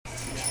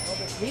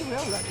He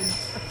will let him.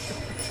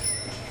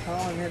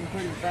 Colin hadn't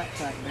put his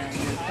backpack down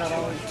yet. Got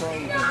all his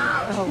clothes.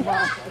 Oh,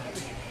 wow.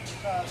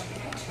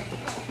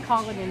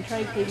 Colin and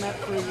Trey came up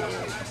for the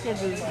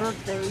kids'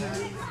 birthdays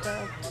and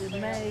stuff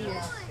in May,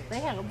 and they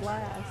had a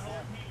blast.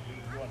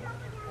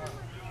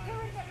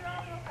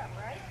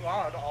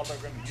 Well, all they're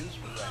going to use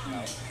for that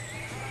night.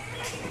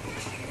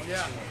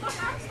 Yeah.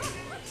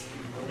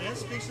 Man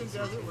speaks and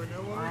does it where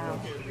no one will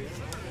hear it.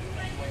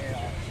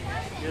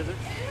 Is it?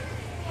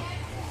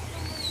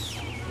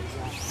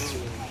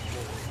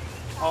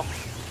 Oh,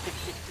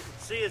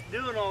 see, it's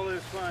doing all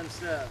this fun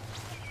stuff.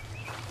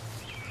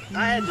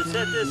 I had to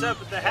set this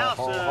up at the house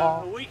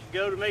a week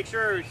ago to make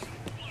sure it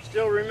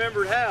still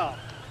remembered how.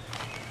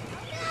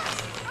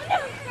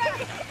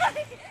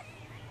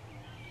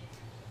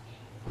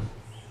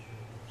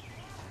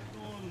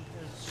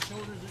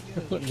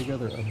 They're putting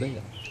together a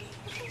bed.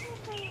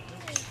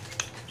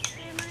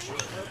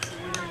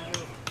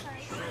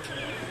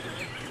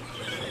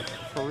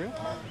 For real?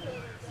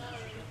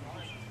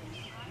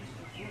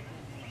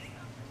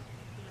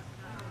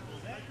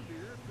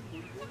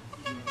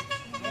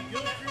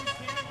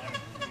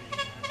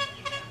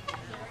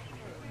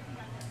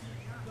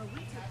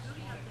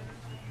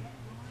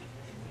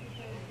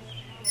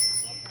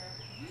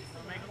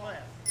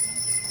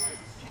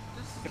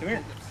 Come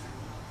here.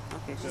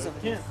 Okay, she's over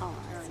here.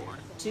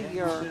 To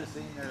your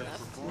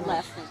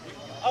left.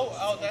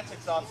 Oh, that's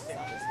exhausting.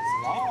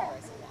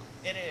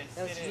 It is.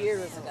 That was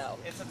years ago.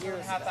 It's a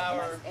 2.5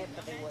 hour.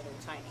 But they were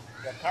tiny.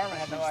 Yeah, Carmen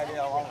had no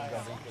idea how long it was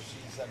going to be because she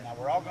said, now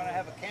we're all going to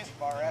have a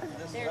campfire after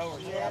this is over.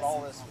 She had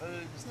all this food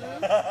and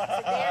stuff. Oh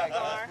my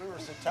gosh, we were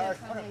so tired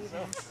from it. So.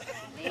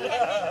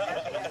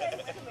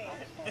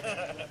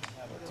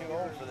 We're too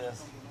old for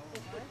this.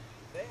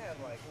 They had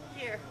like...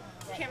 Here,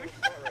 Cameron.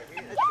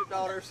 That's your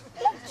daughter's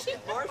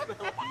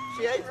marshmallow.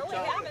 She ate the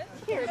chocolate.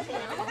 Here, Tim.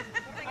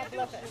 I'd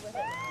love it.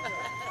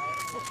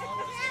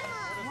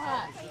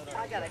 What?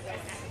 I gotta go.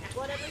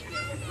 Whatever you do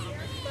with your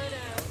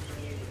photo.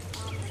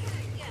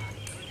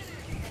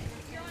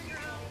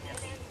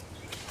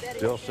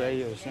 Still say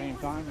you at the same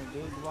time as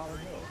did the Water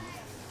Hill.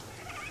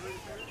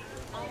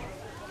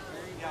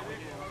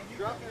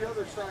 Drop the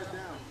other side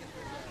down.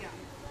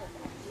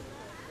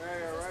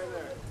 There, right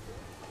there.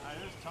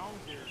 There's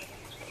Tom's here.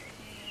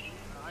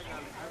 I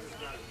just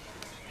got it.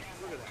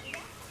 Look at that.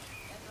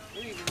 We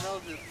didn't even know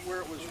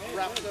where it was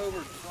wrapped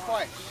over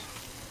twice.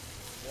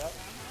 Yep.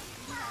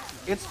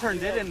 It's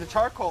turned it into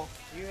charcoal.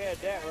 You had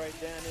that right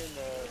down in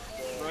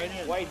the Right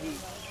in. white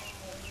heat.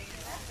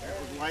 That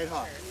was white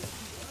hot.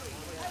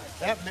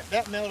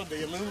 That melted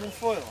the aluminum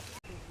foil.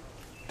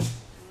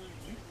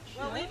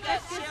 Well, we've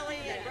got chili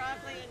and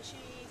broccoli and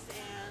cheese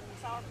and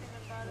sour cream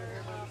and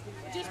butter.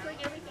 Just bring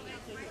everything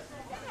out here.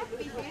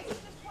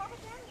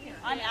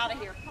 I'm out of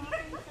here.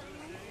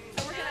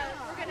 So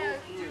we're gonna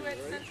do it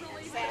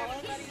centrally.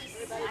 Salad.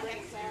 Everybody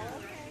bring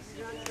salad.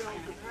 I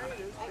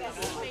got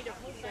some made a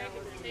whole bag of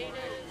potatoes.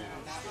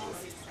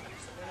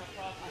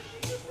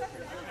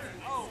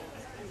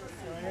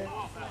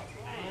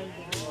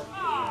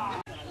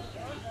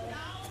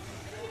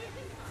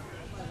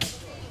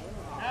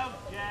 No,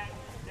 Jack.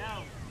 No.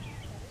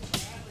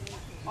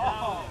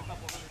 Oh.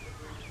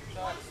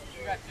 So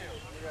you got two.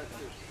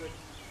 Good.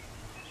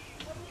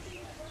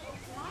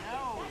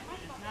 No,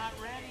 it's not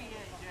ready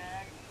yet,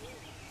 Jack.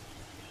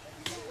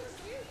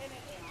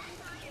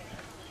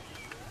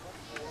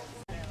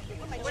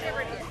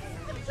 Whatever it is.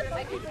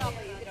 I could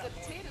probably, if the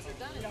potatoes are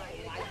done in my I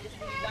just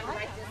need one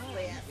right this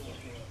list.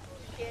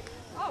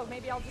 Oh,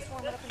 maybe I'll just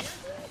warm it up in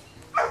yours.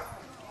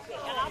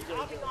 And I'll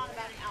be gone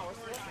about an hour, so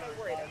don't be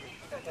worried.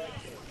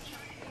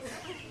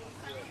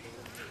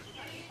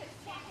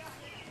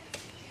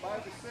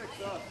 5 to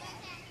 6 up.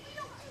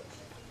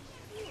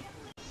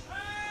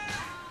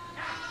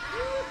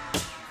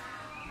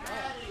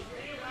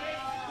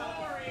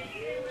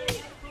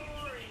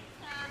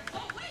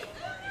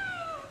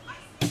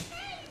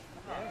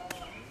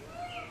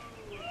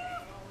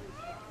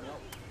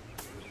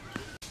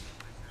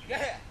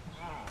 Yeah.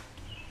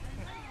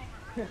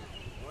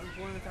 One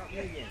point without me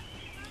again.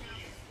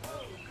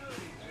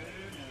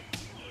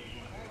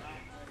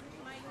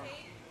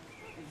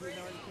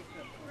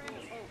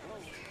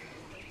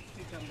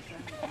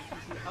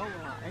 Oh,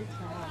 well, 8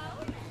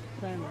 times.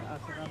 I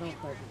said, I don't think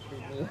it's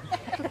too good.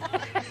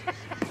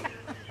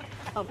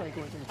 I think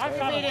we can. I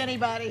can meet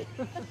anybody.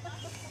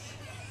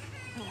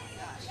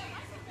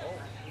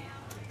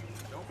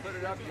 Don't put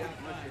it up yet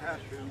unless you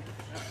have to.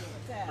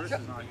 Chris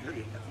is not here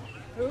yet.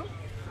 Who?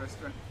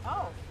 Krista,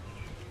 Oh.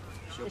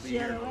 she'll Is be she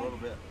here on in her a way? little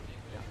bit.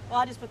 Well,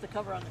 I just put the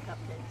cover on the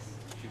cupcakes.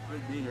 She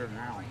could be here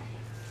now.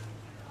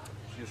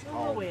 She just We'll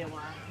called wait a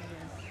while.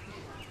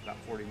 about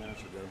 40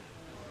 minutes ago.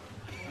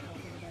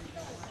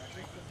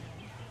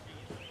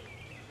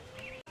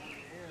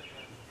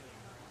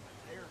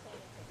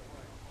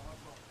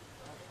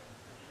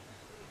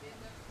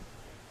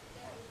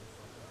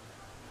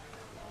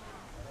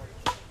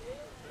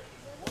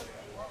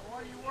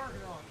 What are you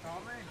working on,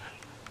 Tommy?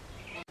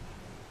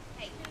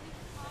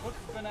 What's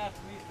been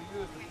asked me for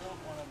you is to build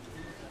one of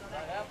these. I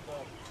have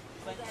the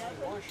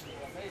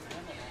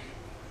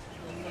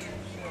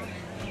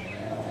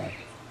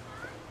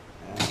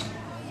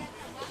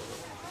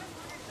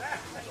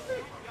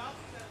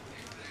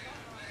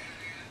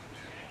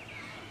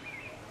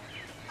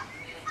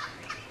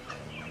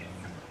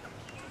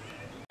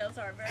Those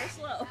are very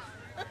slow.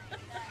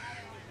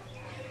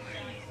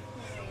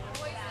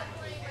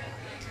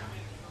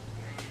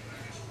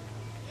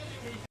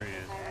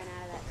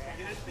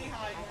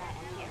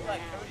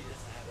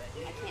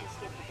 I can't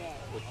skip a day.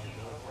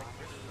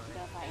 So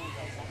if I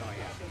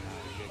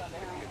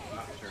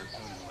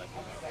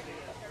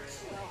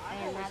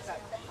end this, I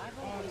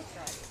can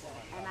skip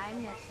and I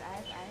miss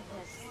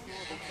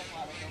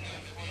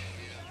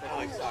I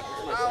like soccer.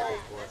 It's my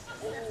second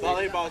sport.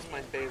 Volleyball's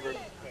my favorite.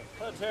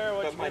 Tell Tara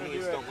what But you my want to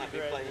knees do don't after let you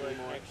me play graduate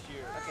anymore. next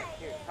year.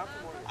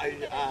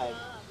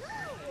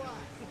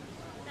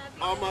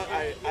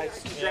 I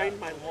strained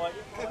my what?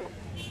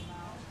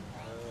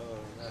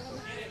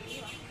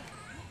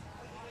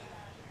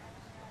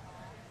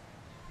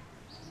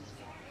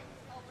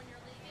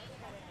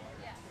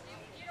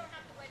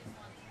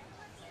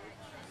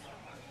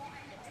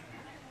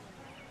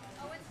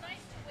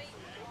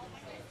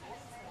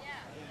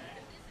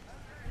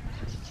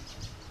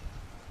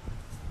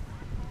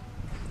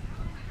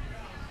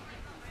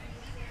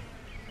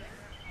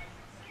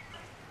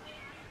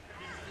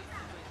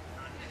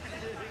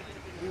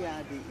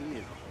 VIDE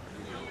is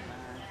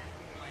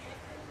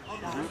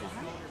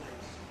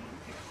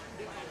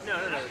No.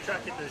 The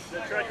truck hit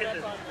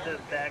the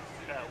back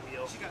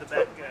wheel, the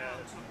back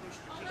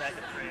of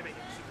the frame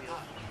against the wheel.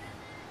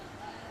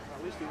 At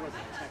least he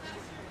wasn't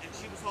texting. And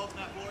she was holding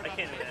that board I up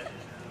can't there.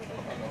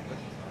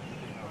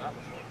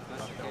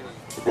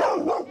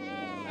 imagine.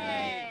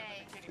 Hey!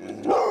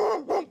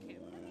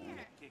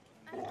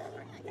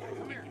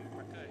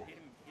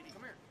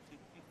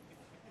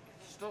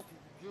 Stop,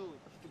 Julie.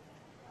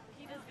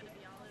 He is going to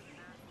be all over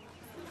that.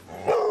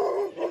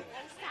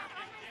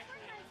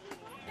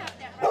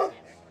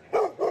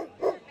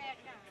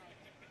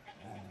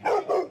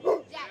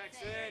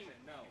 Jackson,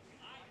 no.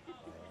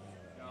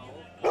 No.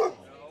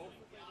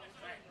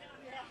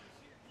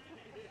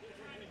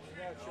 You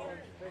gotta show him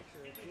the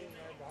picture. It's in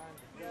there behind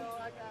the No,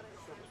 I got it.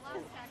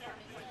 Last time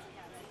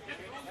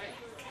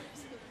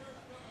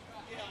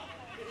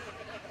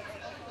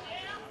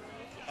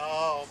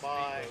Oh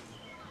my.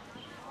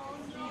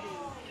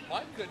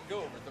 Mine couldn't go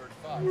over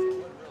 35, so it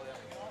wouldn't really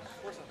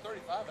of course, at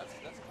 35, that's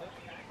clip.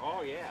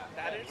 Oh yeah.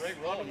 That is Great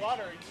on road. the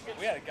water.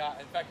 We had a guy,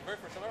 in fact, the very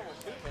first time I ever went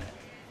tubing,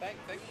 thank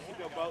We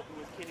go boating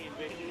with Kenny and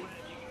Vicky,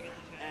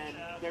 and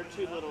their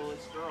two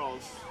littlest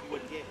girls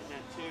would get in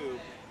that tube,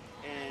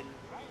 and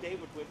they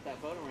would whip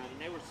that boat around,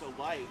 and they were so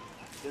light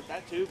that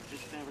that tube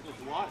just never hit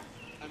the water.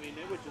 I mean,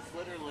 it would just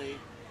literally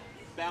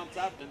bounce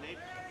up, and they.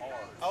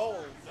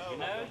 Oh no! You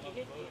know, you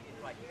hit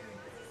like.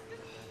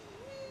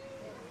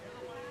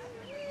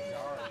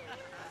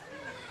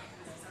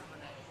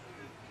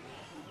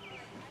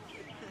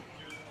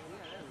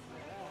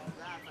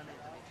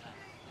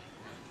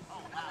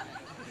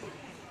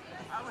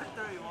 I went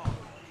 31.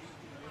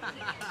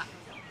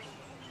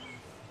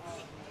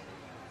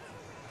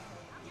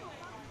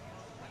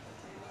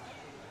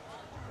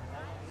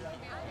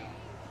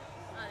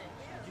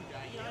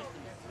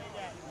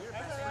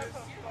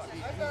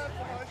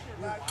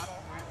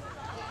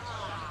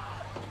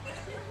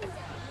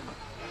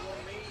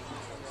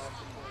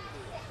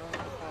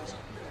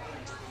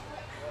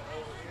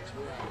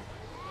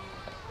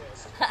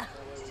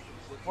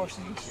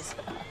 Forcing inches.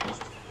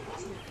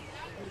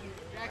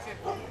 Jackson,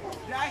 come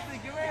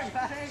here,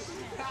 buddy.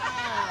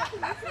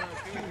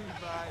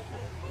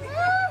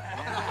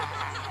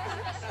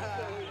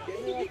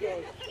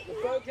 The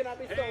boat cannot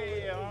be stolen.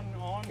 Hey,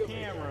 on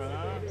camera,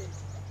 huh?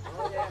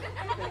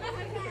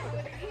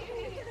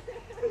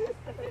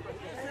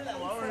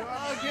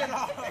 Oh, get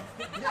off.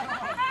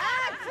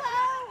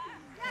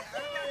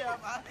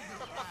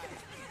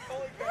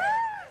 Holy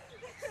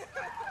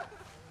crap.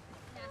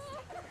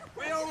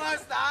 We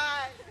almost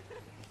died.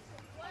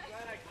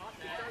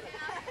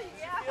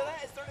 Yeah. Feel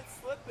that? It started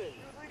slipping.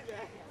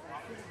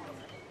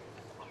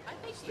 I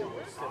think he was.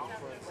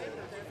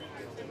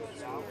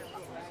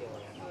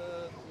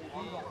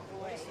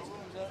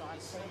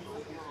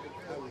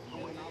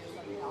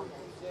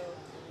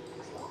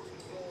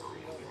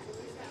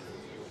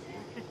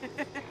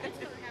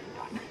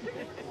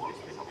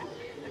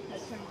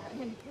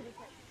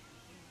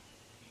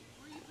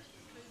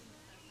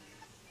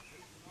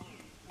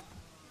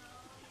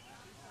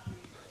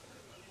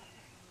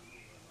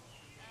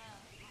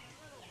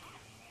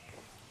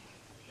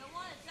 The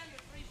one that's under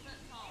 3 foot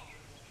tall.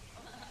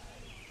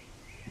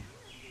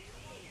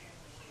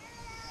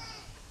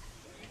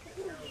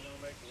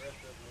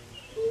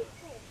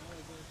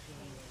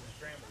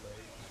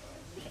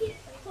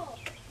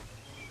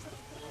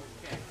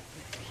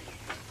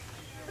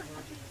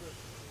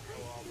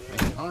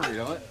 hungry,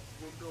 don't it?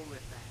 We'll go with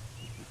that.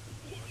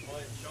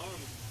 Well, Sean,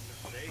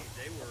 they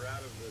were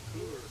out of the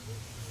cooler.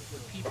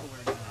 When people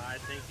were I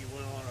think he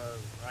went on a.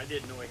 I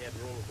didn't know he had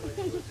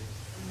rollerblades with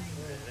him.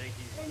 think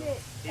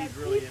he's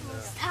really into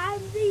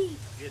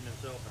getting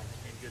himself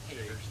in good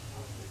shape.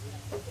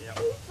 Yeah.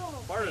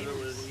 Part of it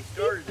was he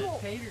started it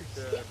Taters.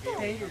 to be able to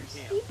Taters.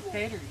 camp.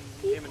 Taters.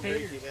 Him and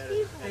Tracy had a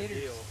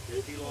deal.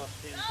 If he lost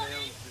 10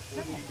 pounds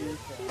before he did,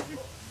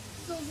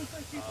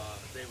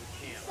 they would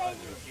camp.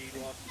 If he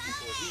lost it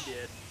before he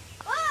did.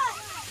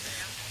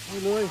 Hey,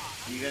 Louis.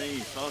 You got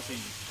any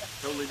sausage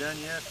totally done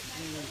yet?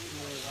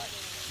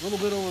 A little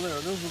bit over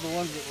there. Those are the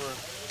ones that were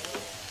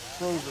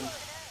frozen.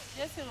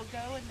 Yes, it'll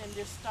go and then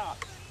just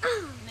stop.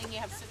 And then you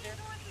have to sit there,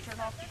 turn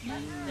off the heat,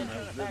 then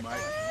turn it back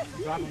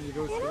on. Drop them to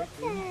go straight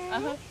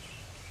through.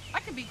 I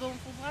could be going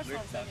full blast on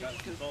I've got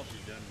Sunday. some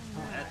sausage done.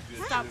 That's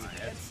good Stop too.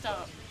 and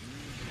stop.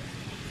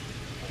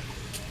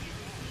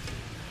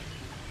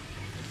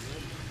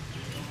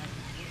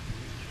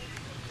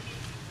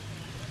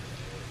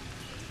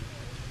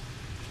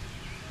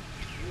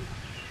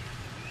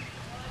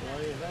 What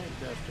do you think,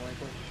 Jeff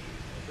Twinkle?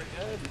 Pretty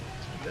good.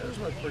 It does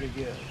look pretty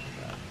good.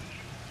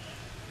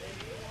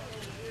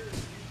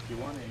 You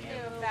want any?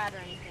 No fat or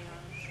anything on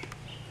them.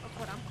 Look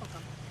what I'm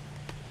cooking.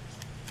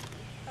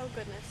 Oh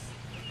goodness.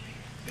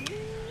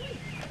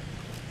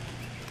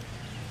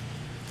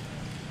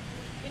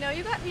 You know,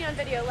 you got me on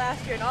video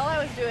last year and all I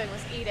was doing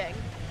was eating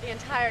the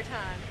entire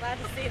time. Glad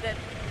to see that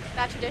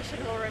that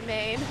tradition will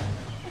remain.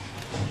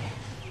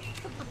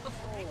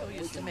 People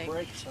used to make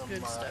Break some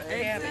good stuff.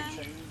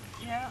 eggs.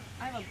 Yeah,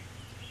 I have a.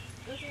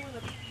 This one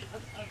with a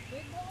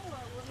big bowl or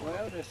a little.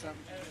 Well, there's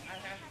something.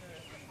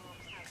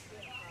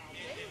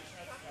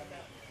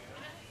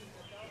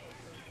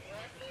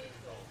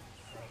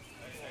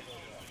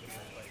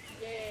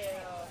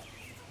 Yeah,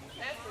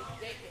 that's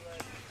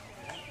ridiculous.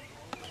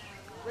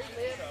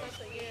 Relive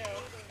something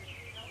else.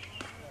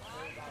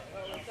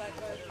 Oh, it's like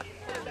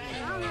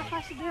I don't know if I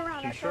should be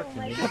around that trouble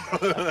lady.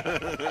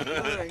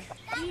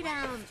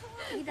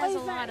 He does a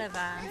lot of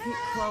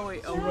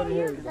Chloe,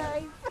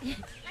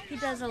 he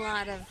does a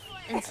lot of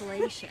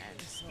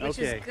installations, which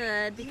is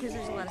good because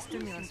there's a lot of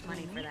stimulus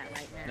money for that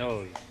right now.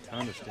 Oh,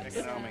 ton of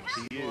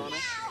stimulus.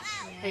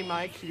 Hey,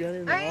 Mike, You got any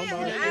you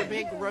know your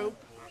big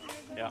rope?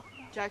 Yeah.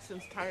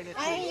 Jackson's tired of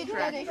his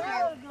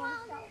tractor.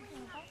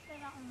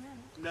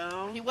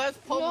 No. He was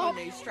pulling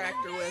his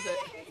tractor with it.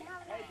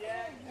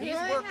 He's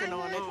working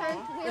on it. We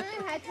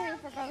only had time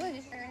for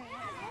college.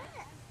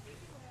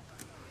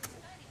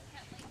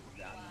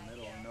 Down in the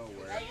middle of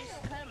nowhere. They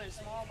just come in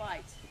small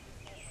bites.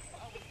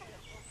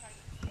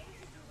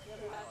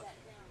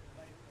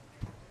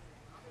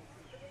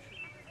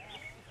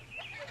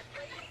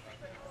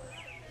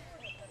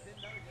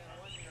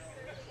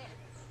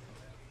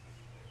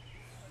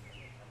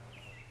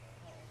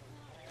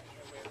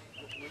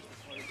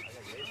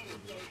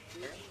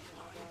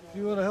 If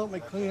you want to help me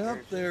clean up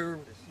there,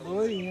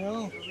 Louis, you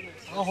know,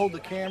 I'll hold the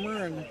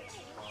camera and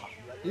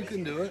you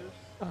can do it.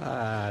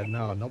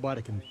 No,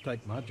 nobody can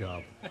take my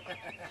job.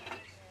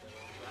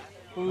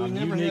 Well, we I'm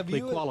never have uniquely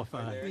you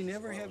qualified. We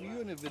never have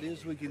you in the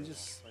videos. We can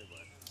just,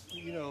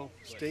 you know,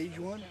 stage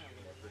one.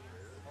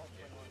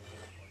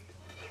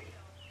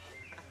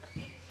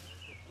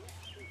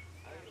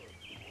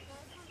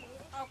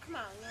 Oh, come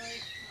on,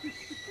 Louis.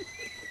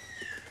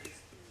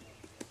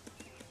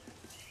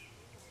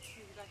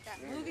 You got that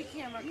movie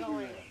camera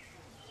going.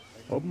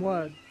 Open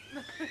wide.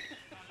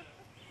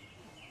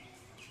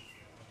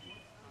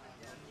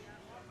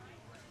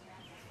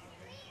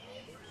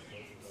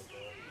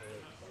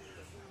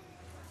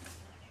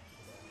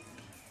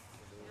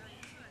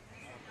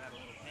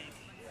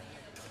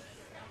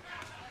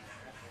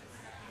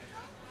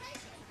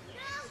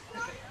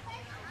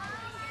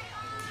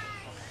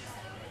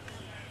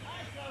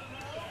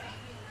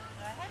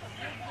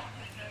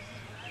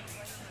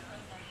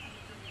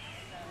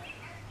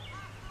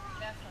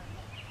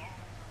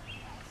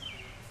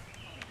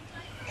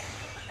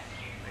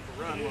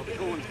 Run while the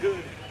going's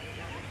good.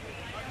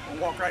 I'll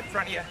walk right in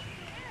front of you.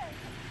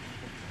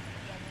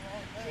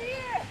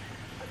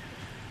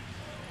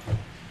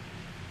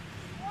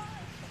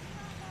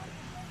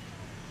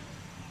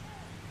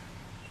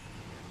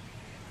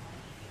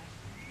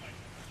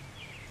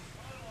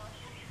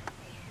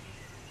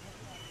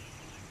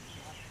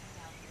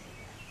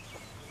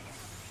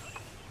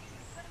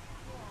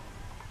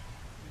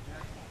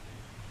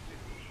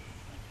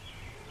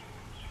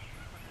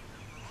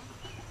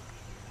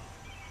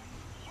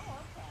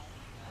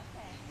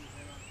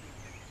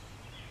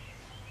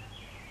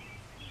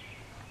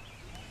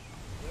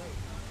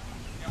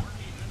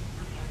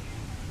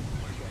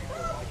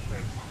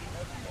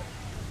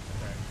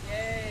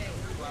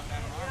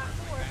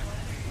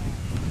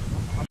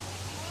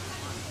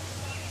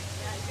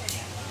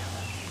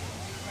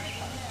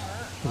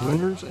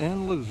 Winners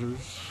and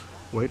losers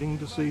waiting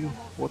to see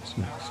what's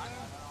next.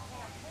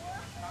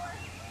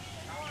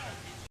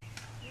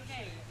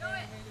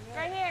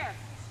 Right here.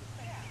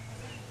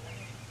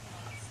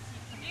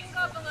 You can go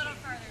up a little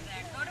further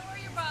there. Go to where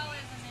your ball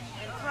is and then you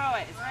can throw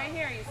it. It's right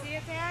here. You see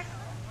it, Zach?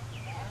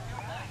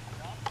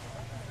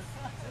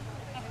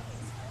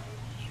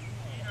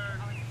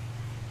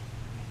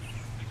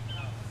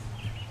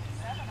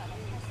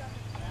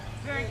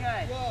 Very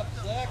good. Good job,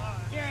 Zach.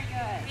 Here, Very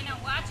good. You know,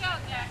 watch out,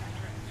 Jack.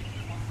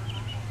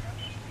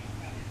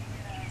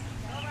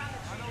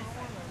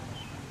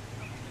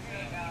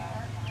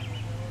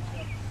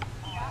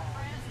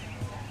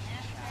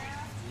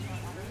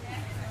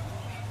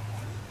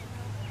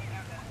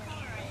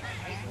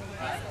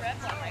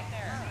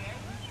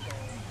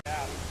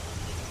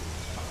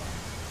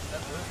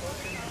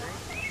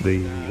 The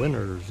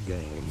winner's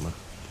game.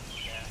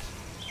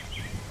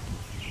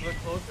 Look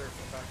closer.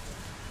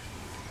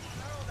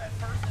 Oh, that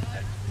first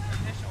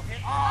initial hit.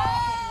 Oh!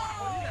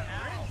 Look at that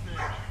ridge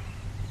there.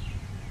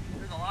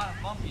 There's a lot of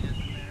bumpiness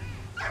in there.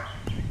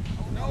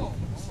 Oh no!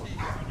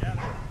 Yeah,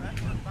 that's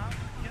what about to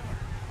kill her.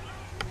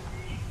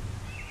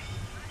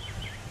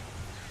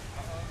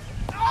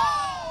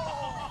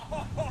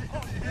 Oh!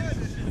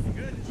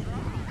 Good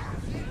try.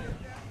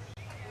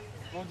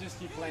 We'll just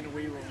keep playing the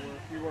we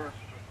were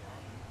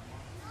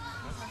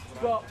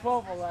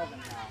 12-11 now.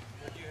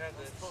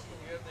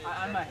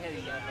 I'm not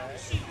hitting that bag.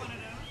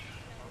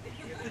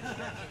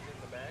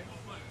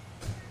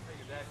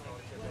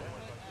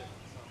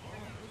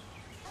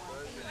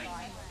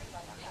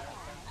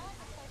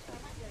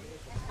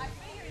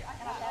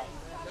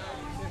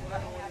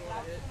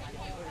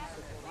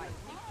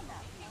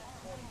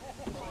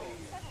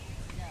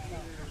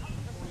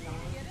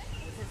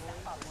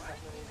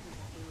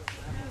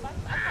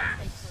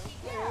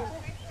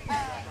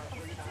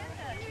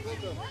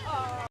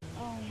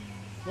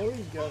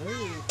 Chloe's got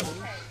hers.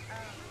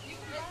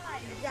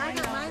 Yeah, I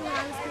got mine when I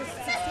was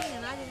 16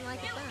 and I didn't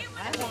like it then. I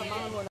want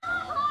mine when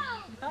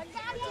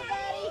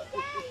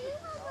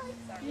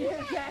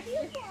yeah,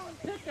 Jackson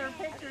took her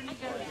picture and he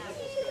goes,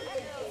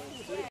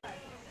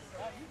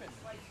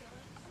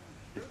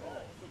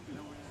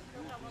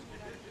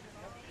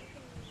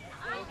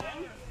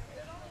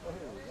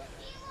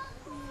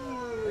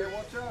 Hey,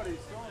 watch out,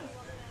 he's throwing it.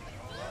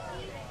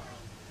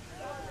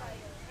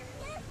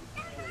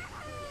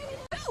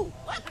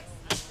 Look!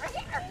 Right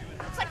here!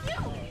 Looks like you!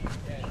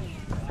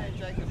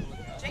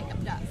 Jacob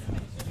does.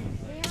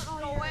 Go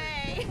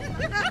away!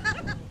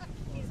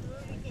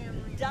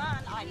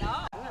 Done, I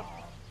know.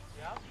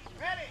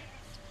 Ready,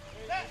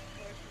 set,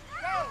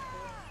 go!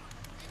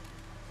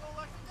 Go,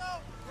 Lexi, go!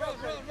 Go,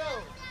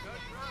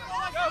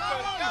 go, go!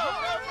 Go,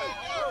 Lexi,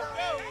 go!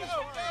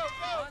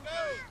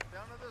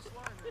 Down to this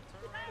line, then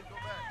turn around and go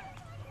back.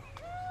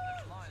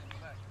 This line and go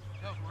back.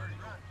 Go, where are you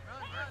going?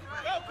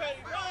 Go,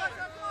 Cody, run!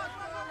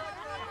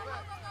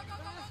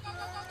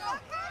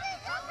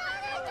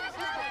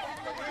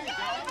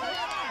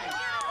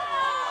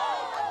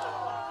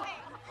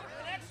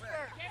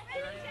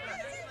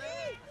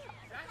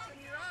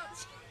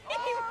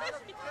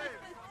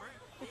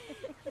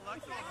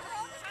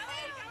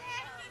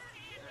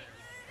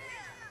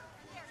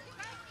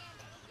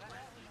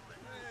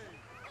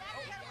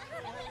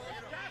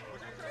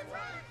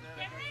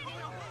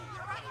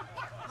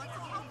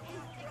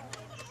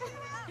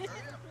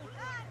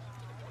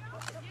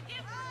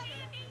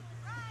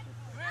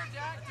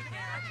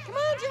 Come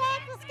on,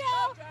 Jack, let's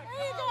go. There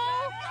you go.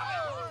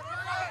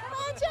 Come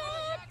on,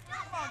 Jack.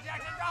 Come on,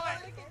 Jackson, drop it!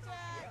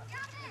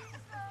 Come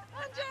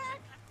on, Jack.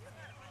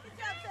 Good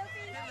job,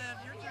 Sophie.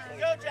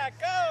 Go, Jack,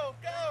 go,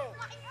 go!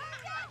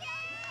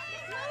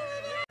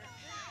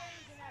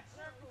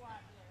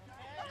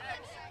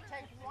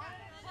 Take one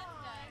at a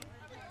time.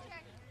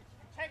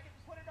 Take it,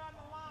 put it on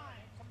the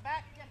line. Come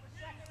back, get the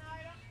second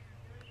item.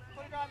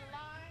 Put it on the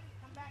line.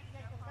 Come back,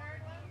 get the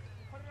third one.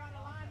 Put it on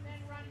the line,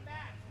 then run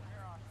back.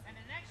 And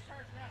the next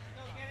person has to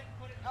go get it and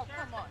put it in the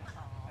circle. Come on.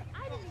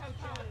 I didn't know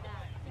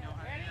that.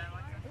 Ready?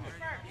 Who's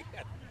first?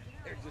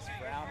 They're just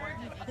frowning.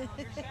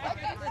 You're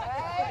second.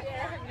 I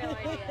have no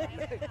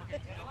idea.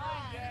 Come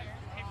on, Jack.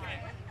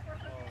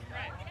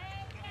 Right.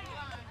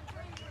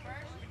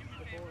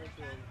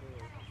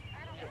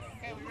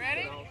 Okay, we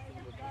ready?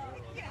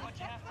 What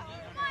you have to do?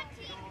 Come on,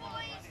 team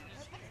boys.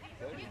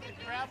 You can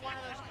do Grab one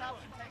of those cups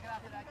and take it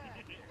out to that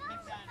big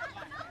giant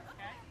line,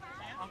 okay?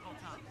 Uncle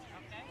Tom.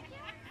 Okay?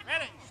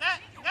 Ready,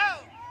 set,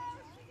 go!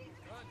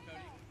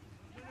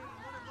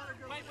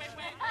 Wait. Good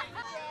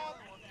job.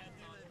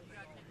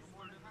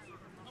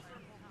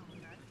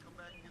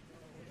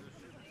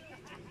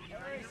 Very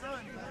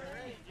good.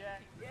 Ready,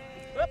 Jack.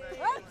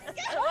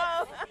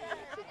 Hello.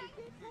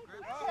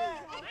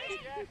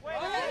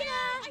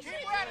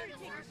 Keep running.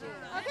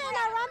 Okay,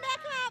 now run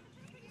back up.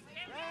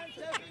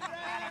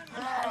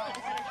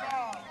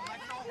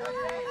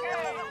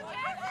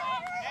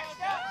 Next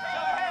up, go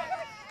ahead.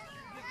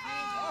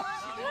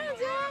 Come on,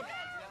 Jack.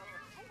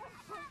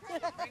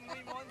 Bring me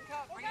one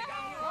cup. Bring it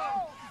down here.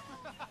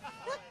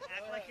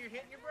 Act like you're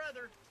hitting your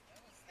brother.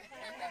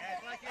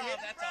 Act like you're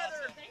hitting your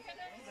brother.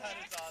 That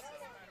is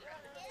awesome.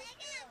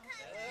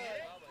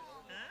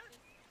 Huh?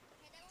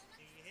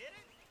 Do you hit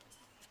it?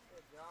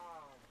 Good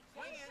job.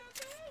 Swing it.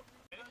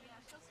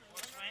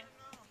 Want to swing?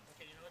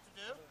 Okay, you know what to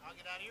do? I'll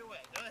get out of your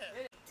way. Go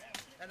ahead.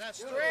 And that's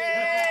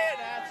straight.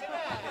 That's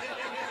enough.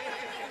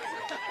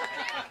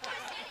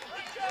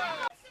 Good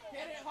job.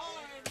 Hit it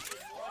hard.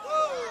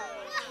 Whoa.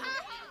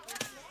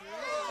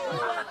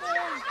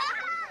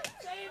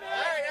 All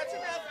right, that's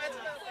enough. That's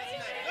enough.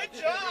 Good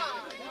job.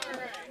 All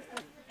right.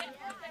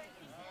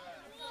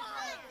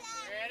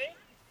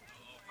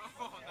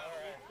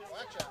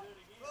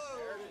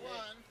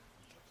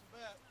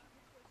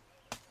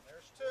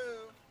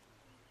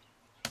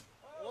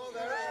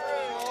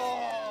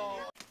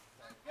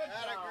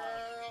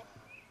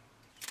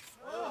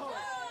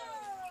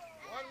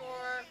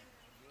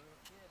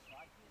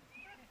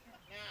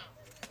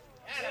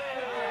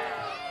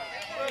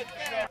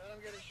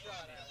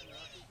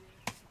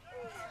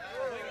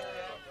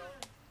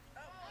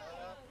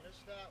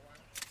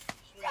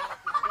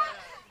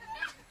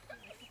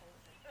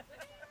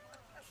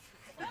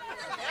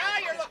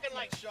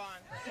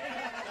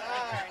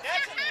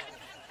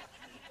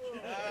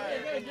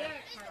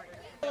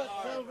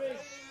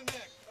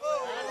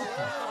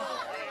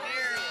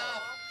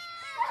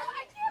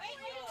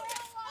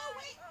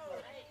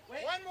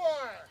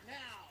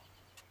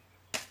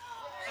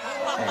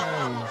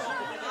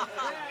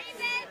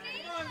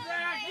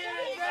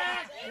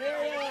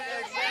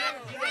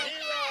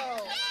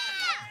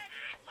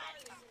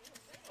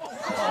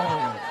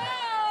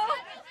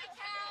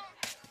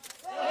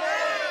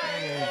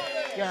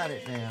 got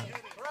it now. Right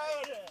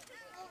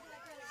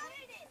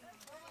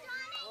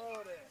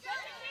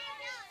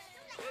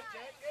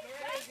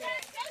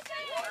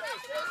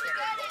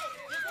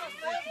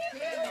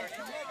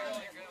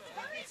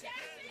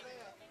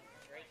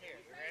here.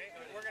 You ready?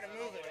 We're going to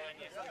move it on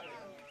you.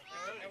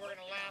 And we're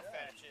going to laugh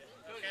at you.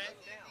 Okay?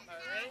 All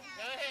right, ready?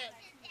 Go ahead.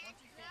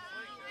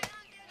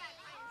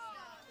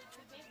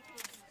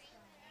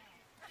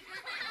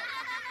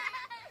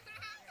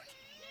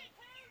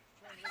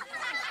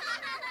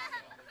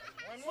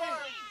 One more.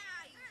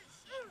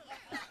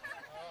 Oh,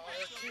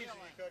 they're teasing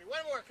you, Cody.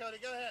 One more, Cody.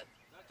 Go ahead.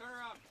 Now turn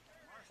around.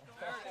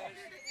 There it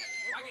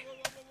is.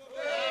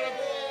 Good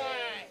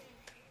boy.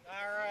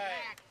 All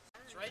right.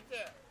 It's right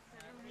there.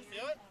 You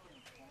feel it?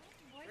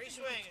 3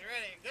 swings.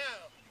 Ready?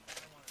 Go.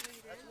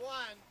 That's 1.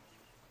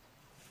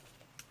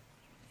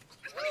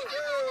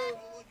 Oh,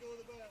 let go of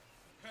the bat.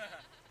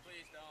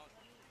 Please don't.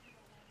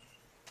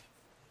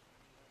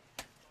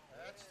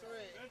 That's 3.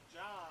 Good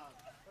job.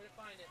 Where to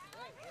find it?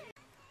 Right there.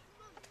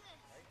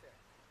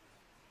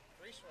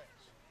 3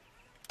 swings.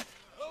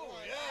 Oh,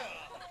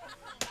 yeah.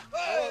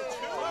 Oh,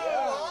 2.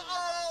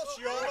 Uh-oh,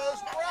 she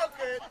almost broke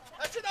it.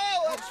 That's an O.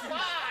 That's 5.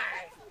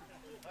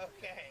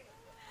 Okay.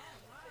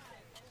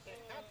 They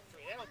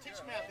don't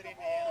teach math at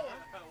Indiana,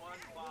 huh? 1,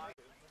 5.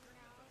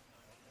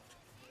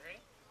 Ready?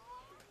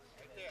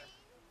 Right there.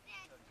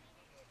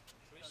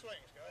 3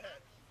 swings. Go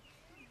ahead.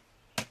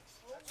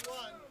 That's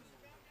 1.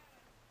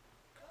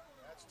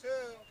 That's 2.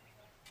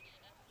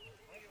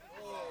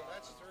 Oh,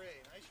 that's 3.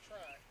 Nice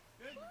try.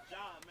 Good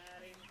job,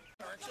 Maddie.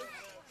 Aren't you?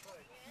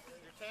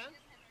 You're 10?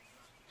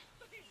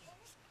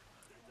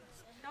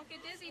 Don't get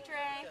dizzy,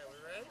 Trey. Okay, we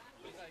ready?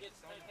 It's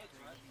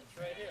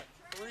right here.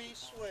 3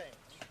 swings.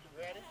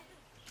 Ready?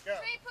 Go.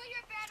 Trey, put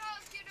your bat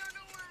on if you don't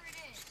know where it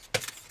is.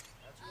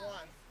 That's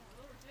 1.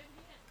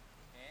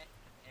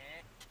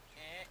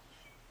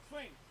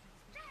 Swing.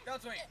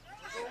 Don't swing.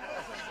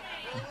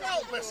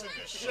 Don't listen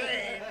to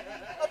Shane.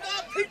 Of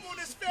all people in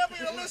this family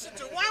to listen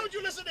to, why would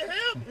you listen to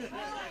him?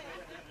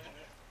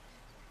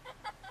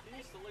 He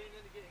used to lean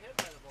in to get hit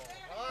by the ball.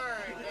 All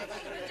right.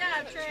 Good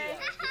job, Trey.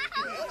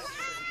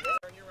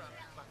 Turn your run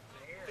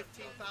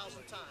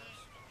 15,000 times.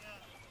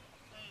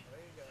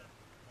 There you go.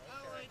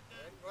 Okay.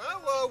 Whoa,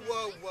 whoa,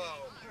 whoa, whoa.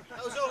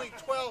 That was only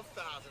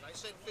 12,000. I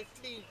said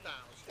 15,000.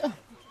 Okay,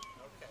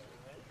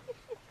 ready?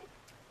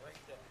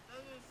 Right there.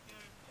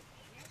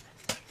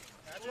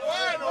 That's 1.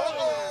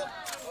 Uh-oh.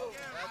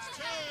 That's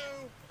 2.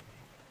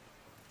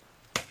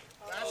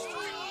 That's 3. Oh,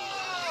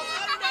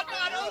 how did that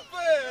not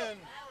open?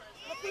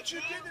 Look what you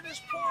did to this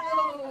poor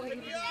little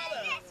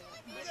pinata.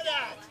 Look at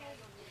that.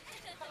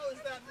 How is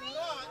that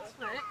not?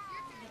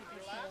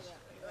 Relax.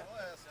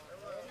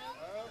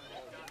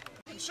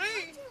 You can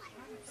see.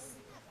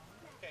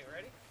 Okay,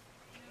 ready?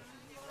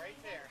 Right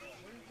there.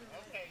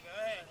 Okay, go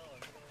ahead.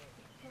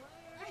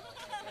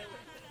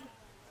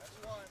 That's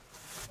 1.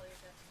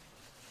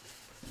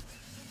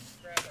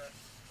 Grab her.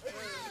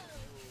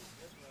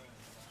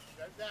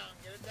 Get it down.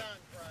 Get it down.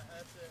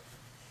 That's it.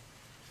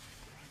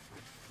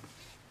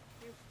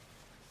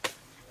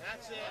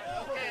 That's it.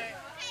 Okay.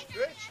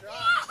 Good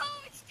shot.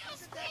 Oh, it's still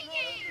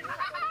stinging.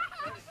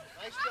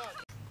 Nice job.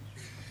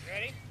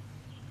 Ready?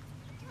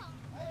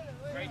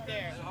 Right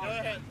there. Go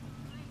ahead.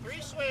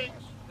 3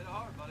 swings. Hit it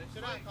hard, buddy.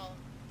 Sit down, Colin.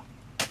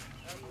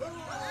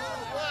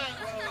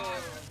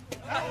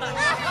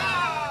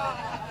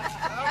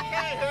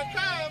 Okay, here it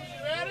comes.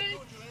 You ready?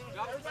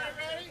 Everybody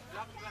ready?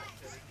 Drop it back,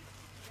 Teddy.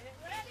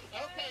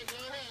 Okay, go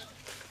ahead.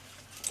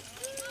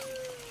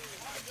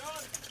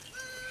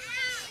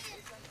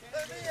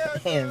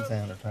 Hand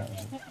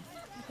sanitizer.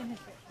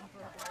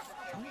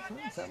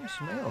 Something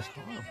smells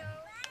horrible.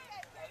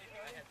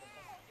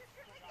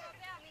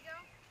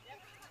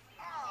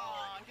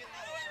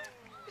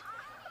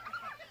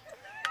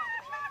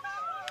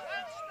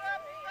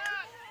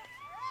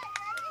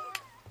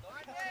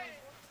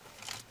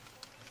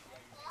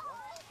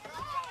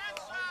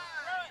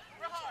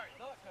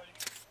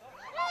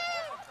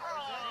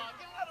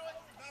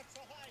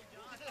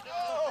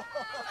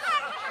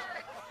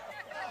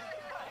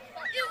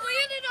 You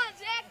landed on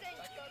Zach.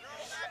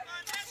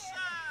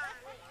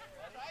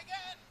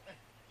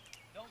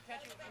 Don't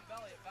catch it with your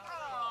belly. It bounces.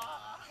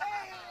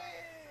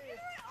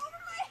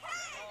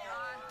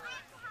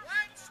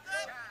 One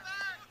step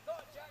back.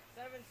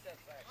 7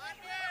 steps back. One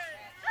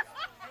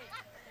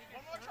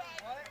more try.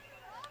 What?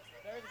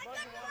 There's a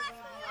bunch of water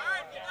going All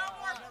right, you got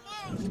more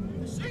clues.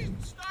 The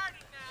season's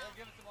started now.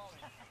 Give it to mommy.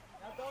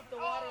 Now dump the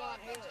water on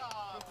here. Good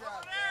job.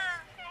 Over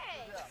there.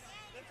 Hey.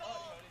 That's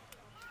all.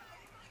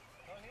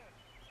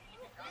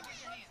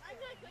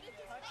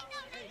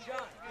 Hey,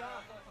 John.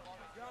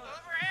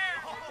 Over here.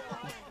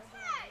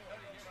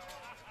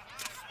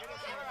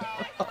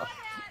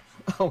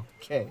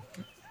 Okay.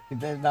 If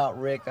that's not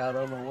Rick, I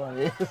don't know what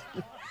is. One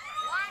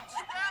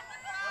step back.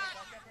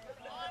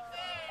 One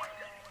there.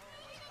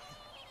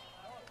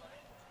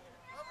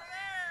 Over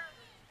there.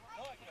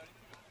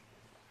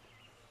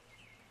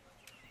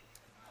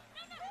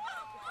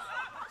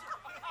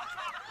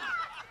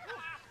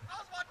 I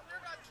was watching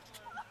your guys'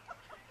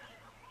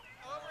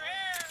 Over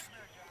here.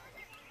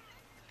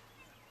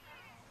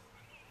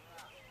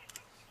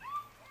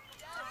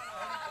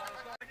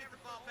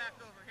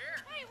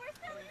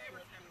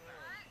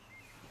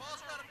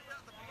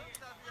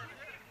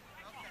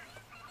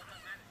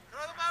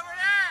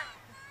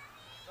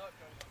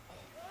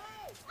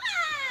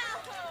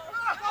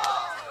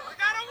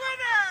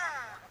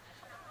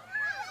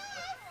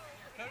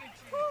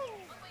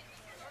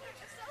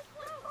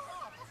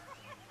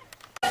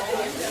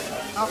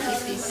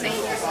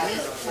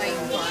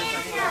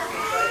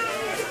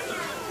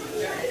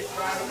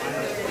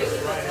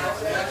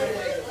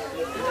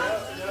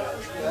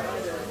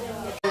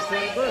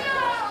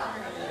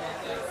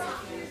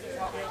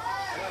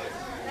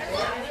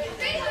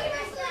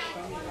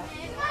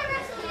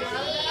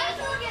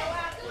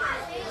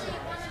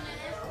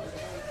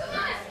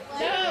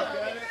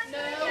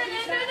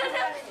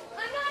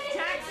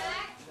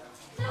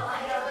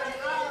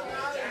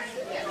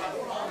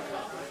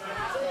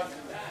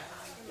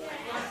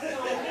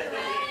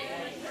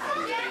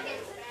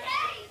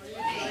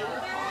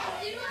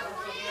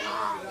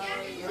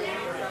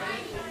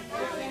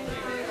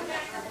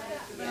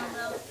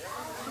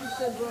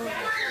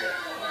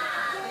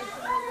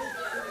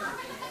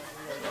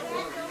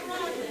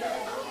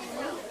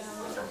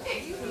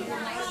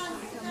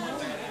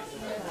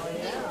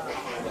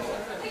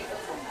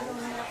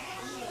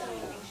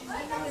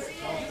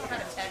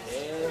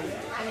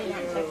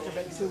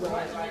 Going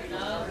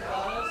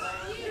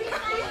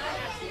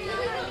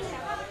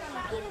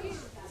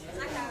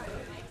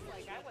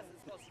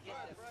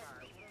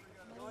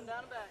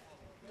down the back.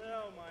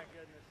 Oh my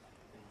goodness.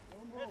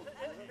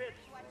 It's a bit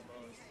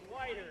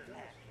wider.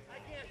 I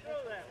can't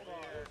throw that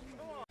far.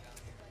 Come on.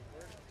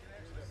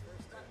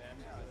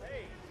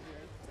 Hey.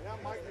 Yeah,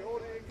 Mike, the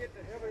older they get,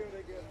 the heavier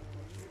they get.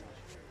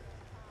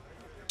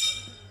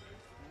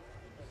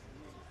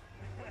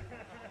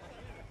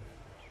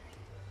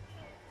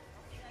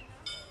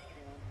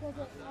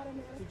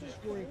 Did you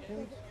score any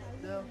points?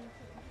 No.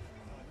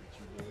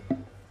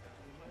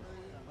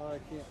 I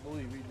can't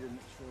believe he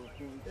didn't score a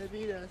point. They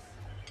beat us.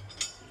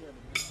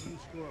 You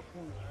score a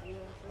point.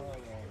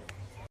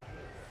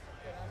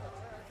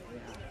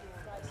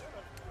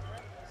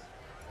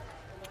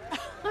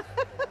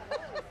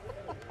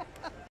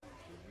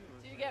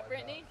 Did you get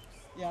Brittany?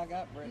 Yeah, I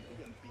got Brittany.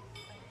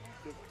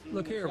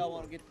 Look here. Y'all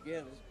want to get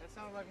together? That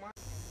sounds like my.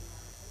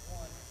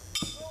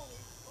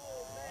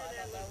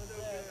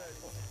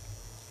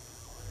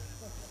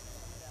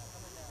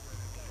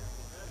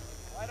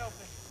 Wide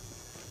open.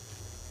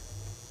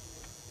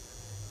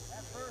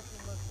 That first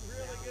one looks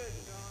really good,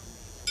 Sean.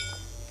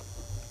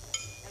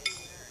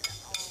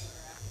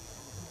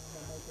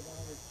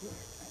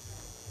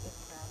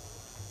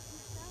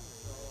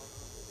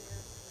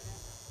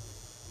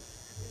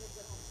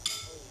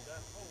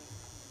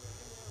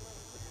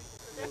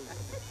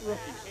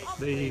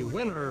 The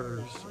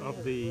winners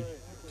of the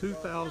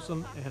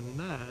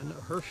 2009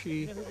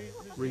 Hershey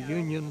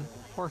Reunion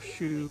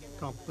Horseshoe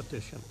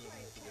Competition.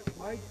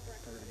 Right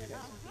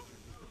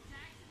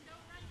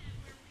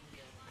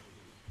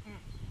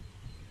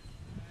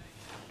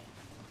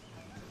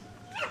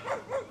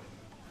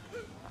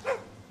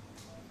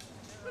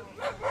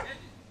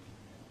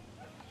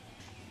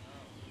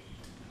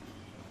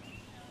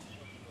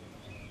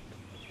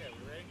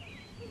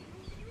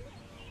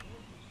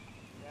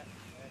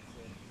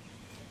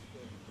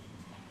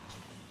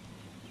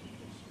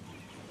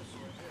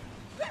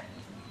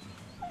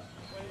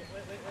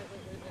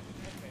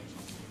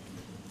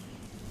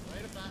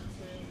about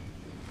to.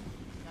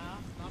 No,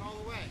 not all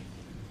the way.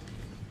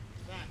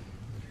 Back.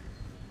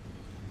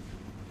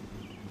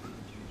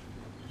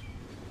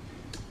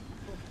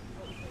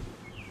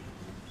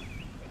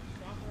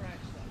 Stop the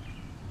right stuff.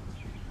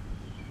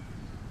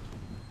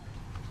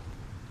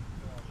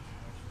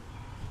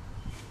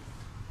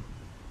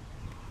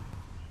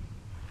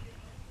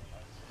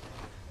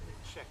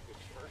 Check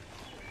this first.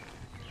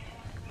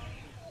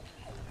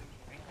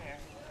 Right there.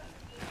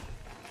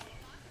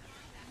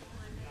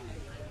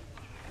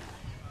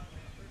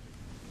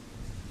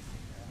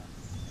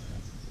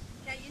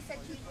 Now you said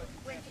you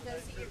went to go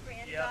see your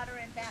granddaughter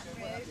in Baton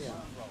Rouge.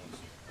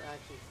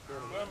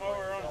 Swim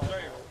over on the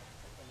table.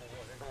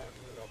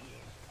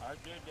 I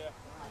did that.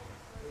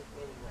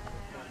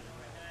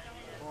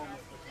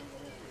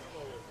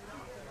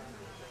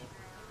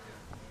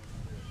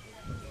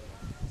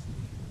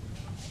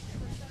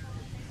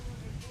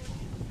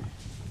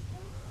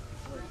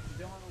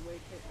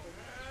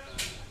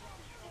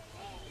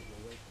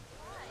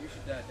 You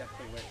should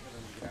definitely wait for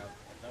them to get out.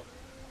 Nope.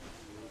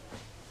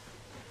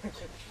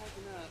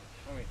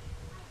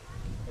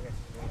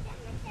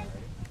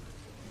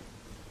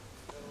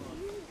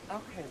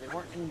 Okay, they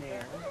weren't in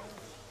there.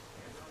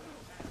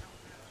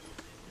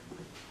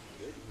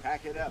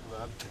 Pack it up,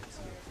 love.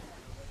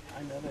 I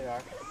know they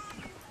are.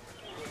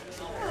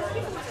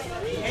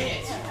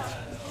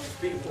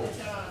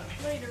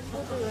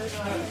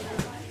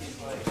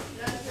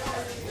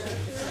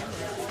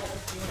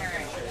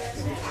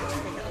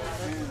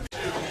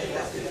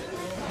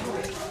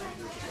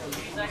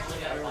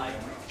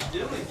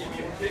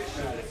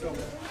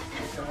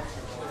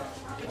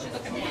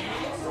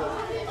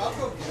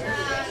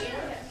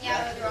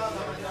 Yeah, they're all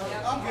gone.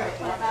 I'm good.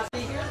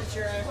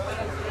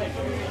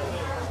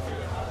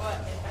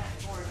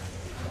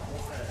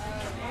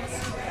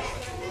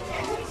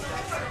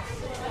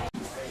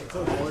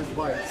 Took boys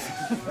bites.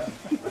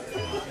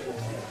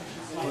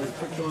 Well, he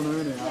picked on her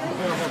anyhow.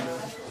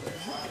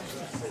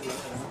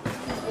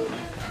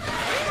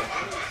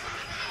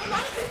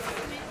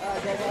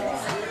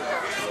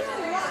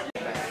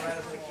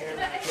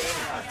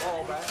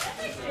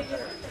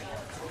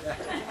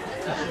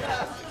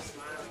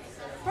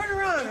 Turn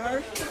around,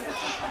 Hersh.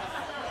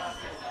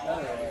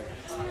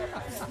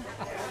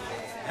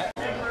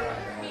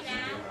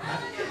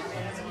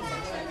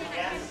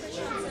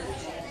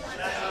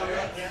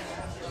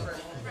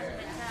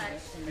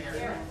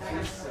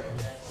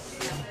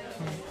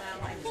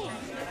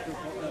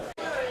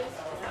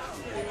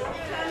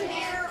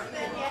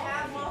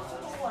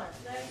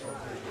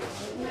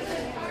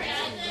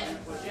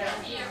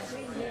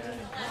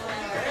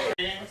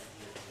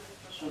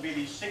 This will be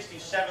the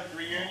 67th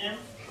reunion,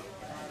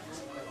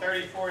 the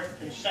 34th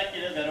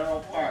consecutive at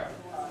Earl Park.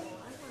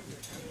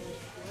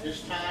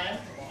 This time,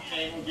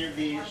 Shane will give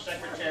the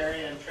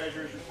secretary and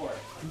treasurer's report.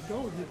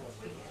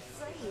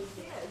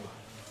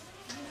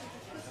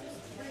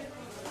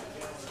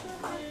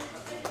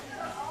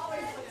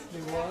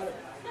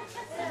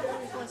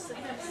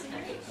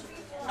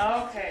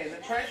 Okay, Okay, the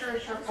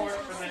treasurer's report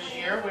for this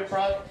year,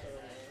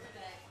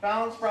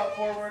 balance brought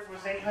forward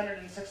was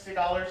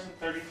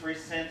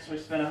 $860.33. We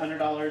spent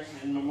 $100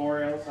 in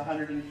memorials,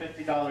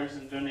 $150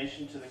 in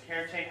donation to the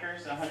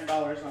caretakers,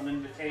 $100 on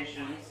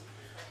invitations.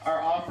 Our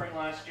offering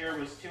last year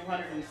was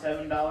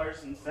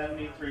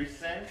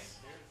 $207.73.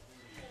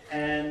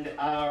 And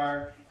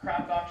our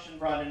craft auction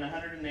brought in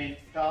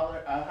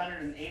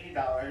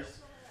 $180,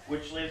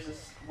 which leaves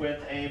us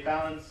with a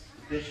balance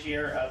this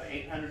year of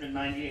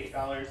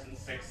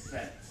 $898.06.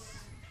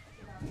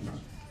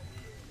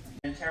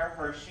 And Tara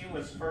Hershey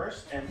was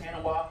first, and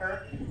Hannah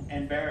Walker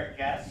and Barrett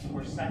Guest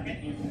were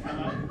second. You can come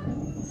up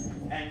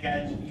and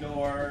get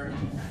your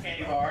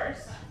candy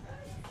bars.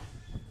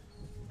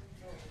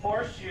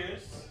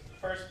 Horseshoes,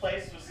 first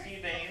place was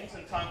Steve Ames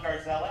and Tom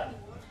Garzella.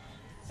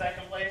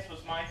 Second place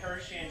was Mike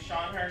Hershey and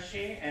Sean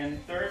Hershey,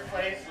 and third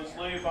place was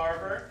Louis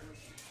Barber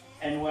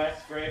and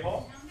Wes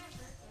Grable.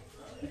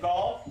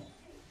 Golf,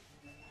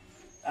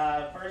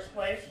 first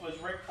place was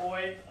Rick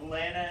Boyd,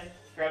 Lana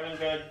Grevin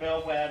Good,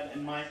 Bill Webb,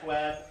 and Mike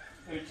Webb,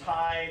 who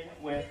tied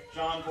with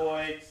John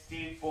Boyd,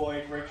 Steve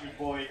Boyd, Richard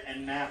Boyd,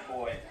 and Matt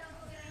Boyd.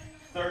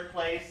 Third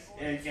place,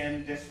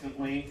 again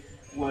distantly,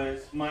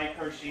 was Mike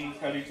Hershey,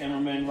 Cody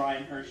Timmerman,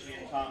 Ryan Hershey,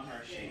 and Tom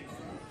Hershey.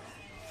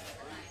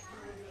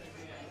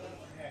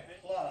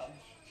 Clubs,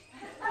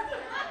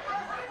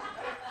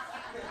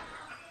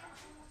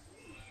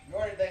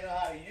 nor did they know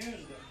how to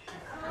use them.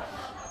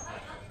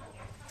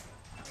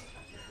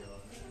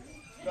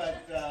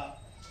 But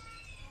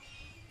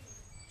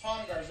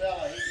Tom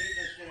Garzella, he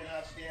just did an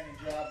outstanding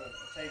job of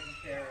taking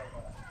care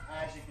of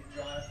Isaac and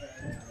Jonathan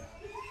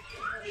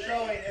and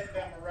showing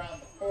them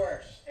around the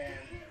course. And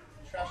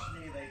trust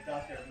me, they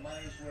got their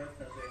money's worth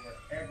because they were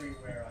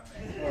everywhere on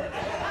that course.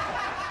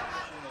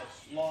 It was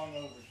long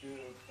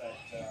overdue, but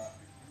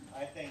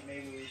I think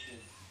maybe we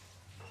should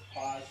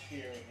pause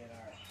here in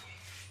our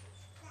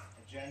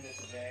agenda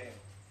today and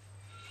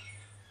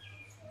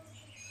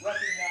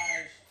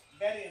recognize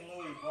Betty and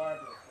Louis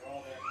Barber for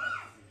all their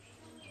contributions.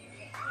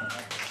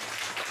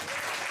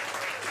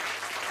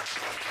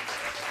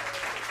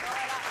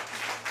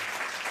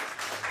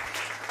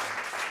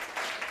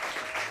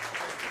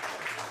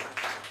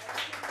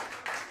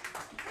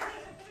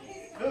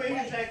 Louis, you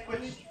can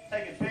quit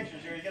taking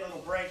pictures here. You get a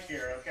little break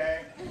here,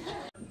 okay?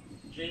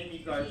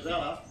 Jamie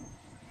Garzella.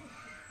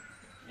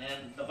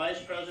 And the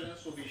vice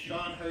presidents will be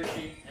Sean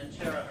Hershey and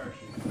Tara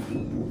Hershey.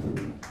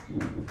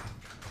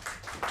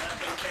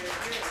 That's okay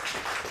with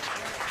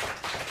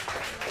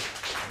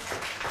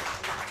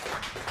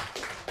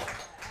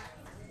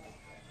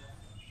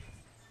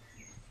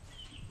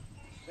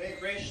you. They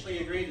graciously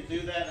agreed to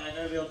do that, and I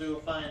know they'll do a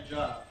fine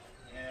job.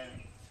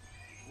 And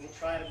we'll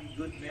try to be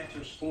good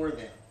mentors for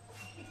them.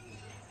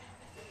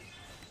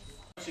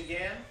 Once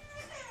again,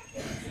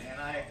 and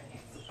I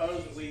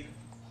propose that we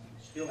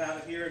still have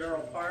it here at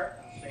Earl Park,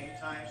 same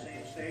time,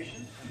 same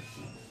station.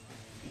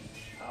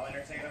 I'll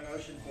entertain a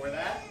motion for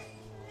that.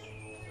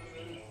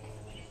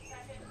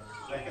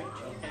 Second,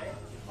 okay.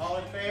 All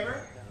in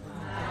favor?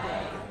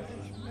 Aye.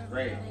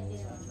 Great.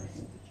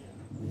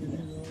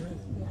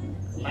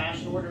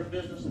 Last order of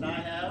business that I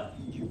have,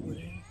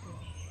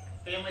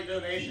 family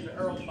donation to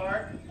Earl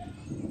Park,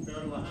 go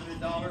to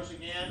 $100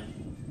 again,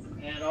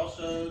 and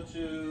also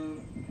to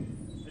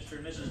Mr.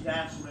 and Mrs.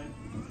 Daxman,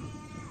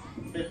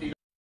 $50.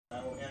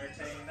 I will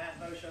entertain that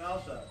motion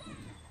also.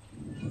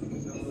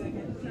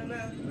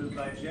 Moved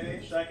by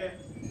Jenny, second.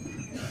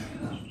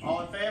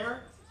 All in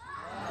favor?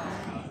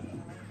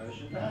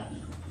 Motion passed.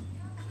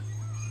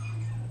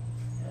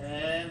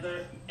 And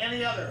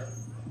any other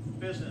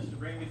business to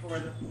bring before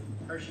the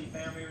Hershey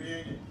family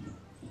reunion?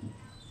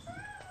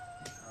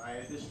 All right,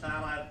 at this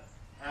time I've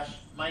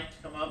asked Mike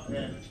to come up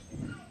and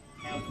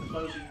have the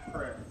closing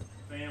prayer.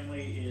 The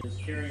family is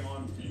carrying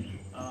on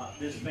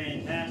this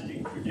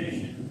fantastic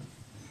tradition.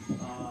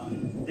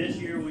 This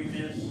year we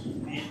miss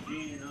Aunt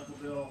Jean and Uncle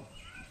Bill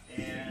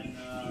and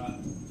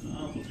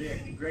Uncle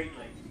Dick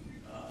greatly.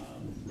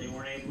 They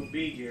weren't able to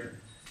be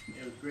here.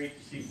 It was great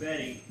to see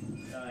Betty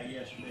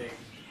yesterday,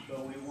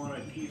 but we want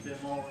to keep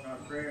them all in our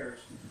prayers.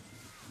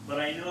 But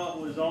I know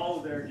it was all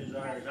of their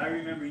desires. I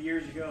remember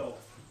years ago,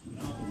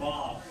 Uncle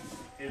Bob,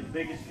 his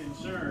biggest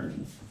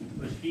concern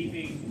was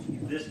keeping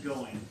this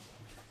going.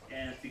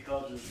 And it's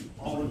because of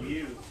all of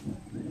you,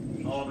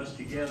 all of us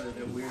together,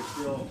 that we're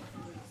still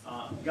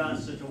got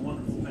such a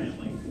wonderful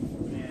family.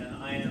 And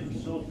I am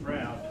so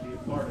proud to be a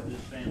part of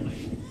this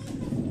family.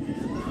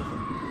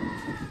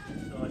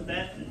 And so with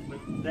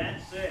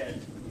that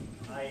said,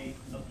 I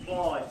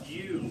applaud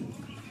you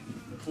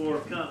for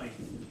coming.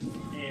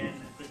 And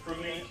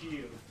from me to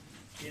you,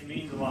 it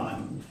means a lot.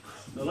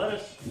 So let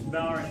us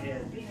bow our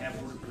heads and have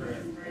a word of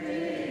prayer.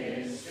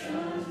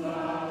 Christian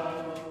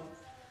love,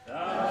 the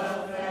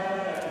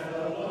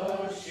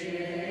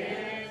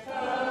fellowship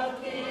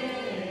of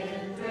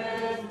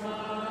kindred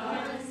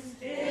minds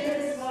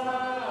is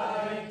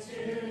like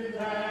to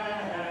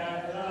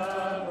that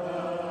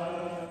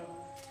above.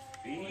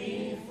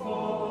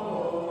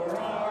 Before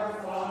our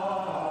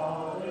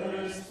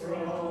Father's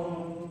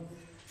throne,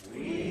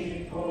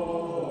 we pour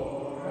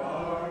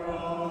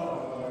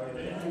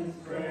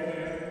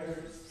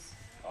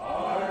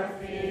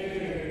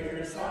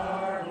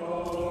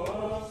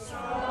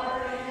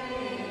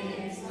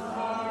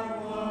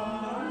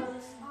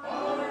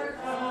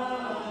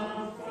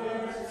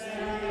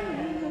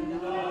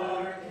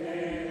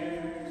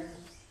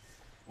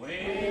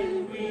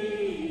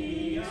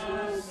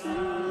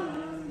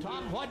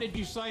did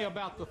you say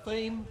about the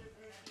theme?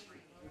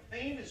 The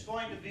theme is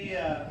going to be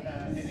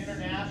an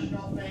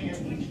international thing,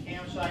 and each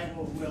campsite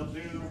will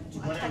do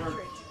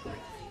whatever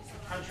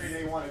country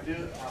they want to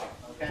do it from,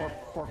 okay?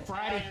 For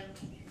Friday? Italian,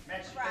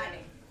 Mexican,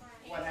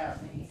 what have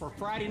you. For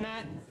Friday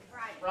night?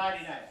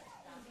 Friday night.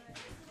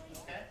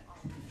 Okay?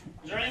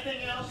 Is there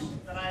anything else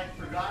that I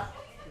forgot?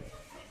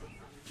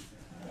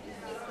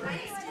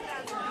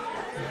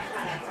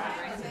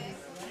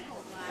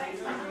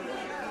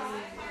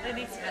 They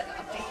need to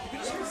update the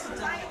pictures.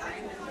 Look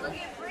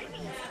at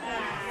Brittany.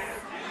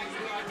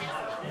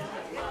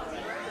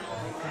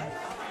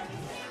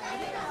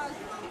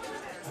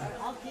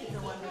 I'll keep the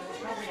one that's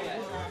probably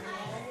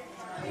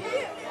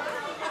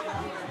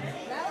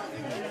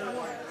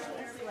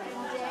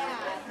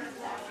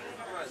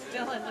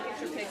Dylan, look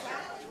at your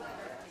picture.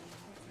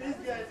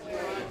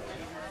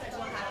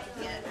 We'll have to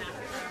get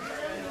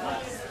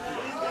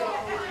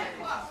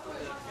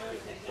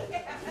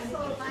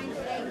Find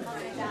today,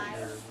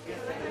 guys.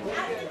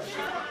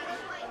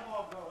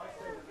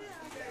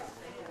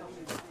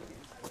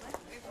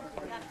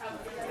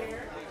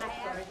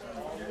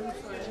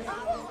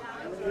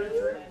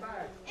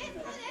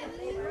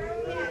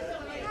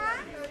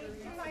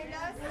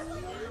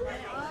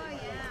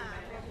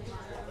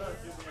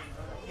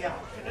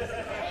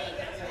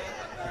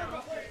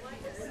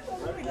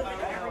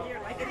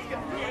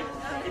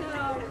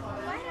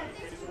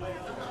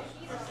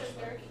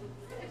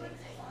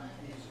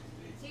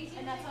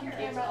 And that's on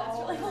camera. That's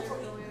really helpful.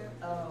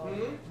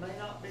 may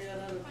not be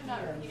another I'm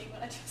not repeating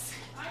what I just said.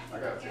 I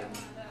got you.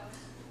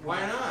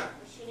 Why not?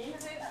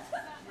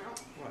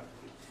 What?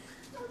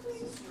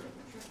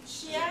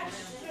 She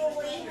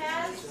actually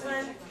has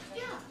one.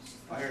 Yeah.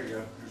 Oh, here you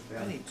go.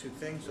 I need two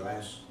things of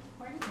this.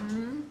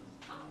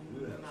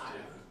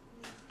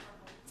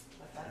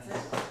 That's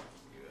it.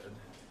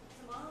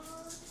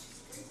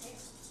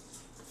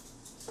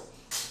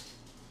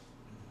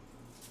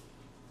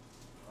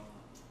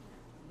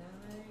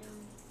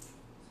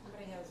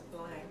 Somebody has a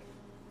blank.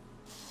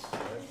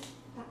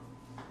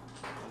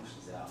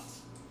 She's out.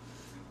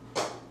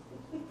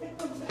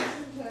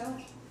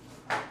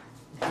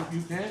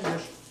 You can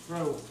just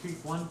keep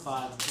 1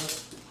 5.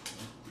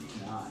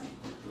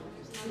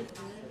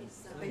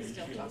 They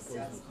still talk to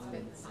us.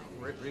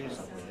 Read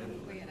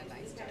something. We had a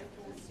nice day.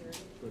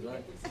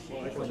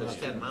 Well, it's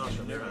 10 miles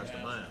from there, that's to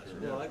mine.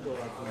 Well, I go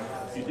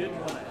out You didn't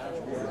want to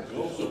ask where to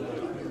go, so that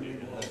you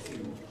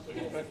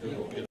expect to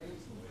get.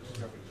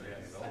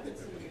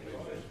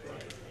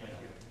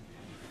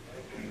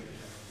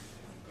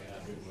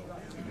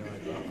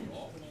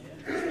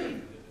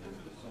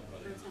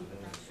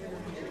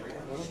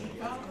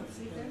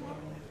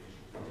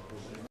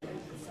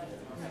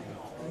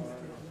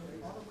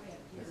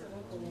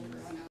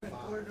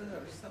 Or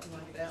something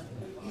like that.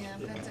 Yeah,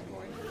 that's a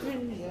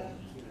gorgeous. Yeah.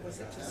 Was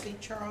it to see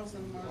Charles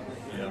and Margaret?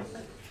 Yeah,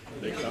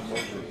 they come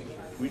over.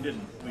 We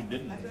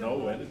didn't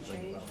know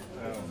anything about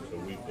town, so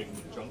we picked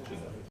the junction.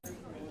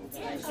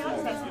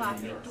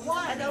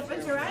 It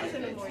opens your eyes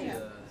in the morning.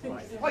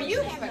 Well,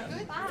 you have a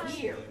good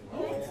year.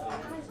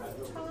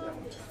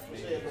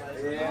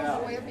 Yeah.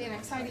 Boy, it'll be an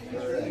exciting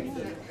year for you, won't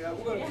it? Yeah,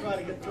 we're gonna try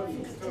to get through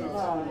this.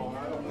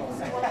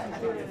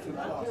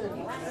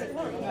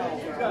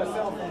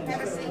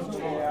 Have a safe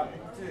trip. Yeah.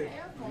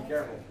 Be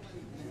careful.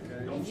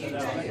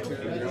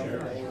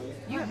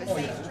 You have a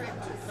safe trip.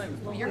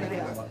 Well, you're gonna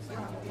have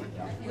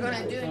you're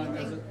gonna do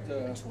anything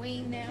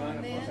between now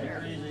and then,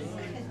 or?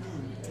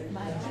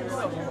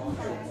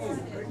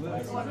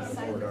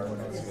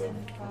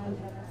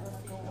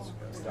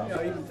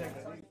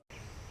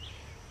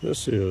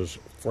 This is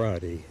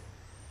Friday,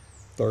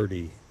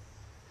 30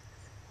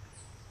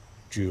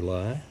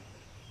 July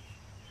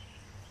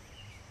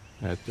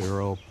at the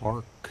Earl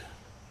Park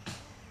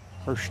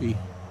Hershey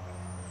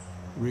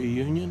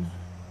Reunion.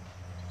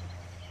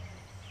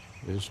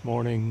 This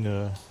morning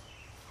the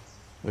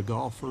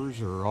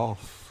golfers are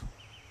off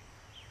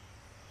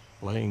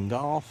playing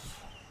golf.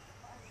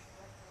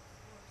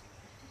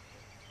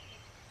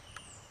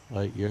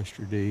 Late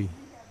yesterday,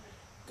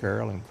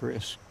 Carol and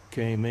Chris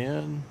came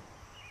in.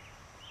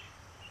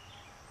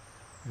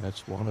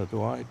 That's one of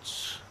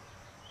Dwight's.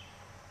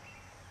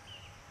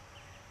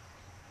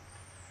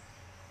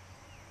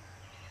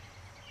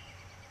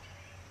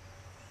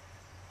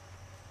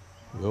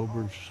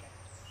 Wilbur's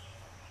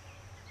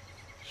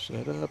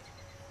set up.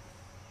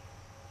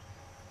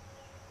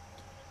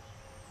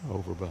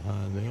 Over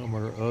behind them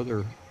are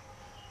other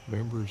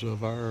members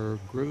of our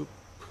group.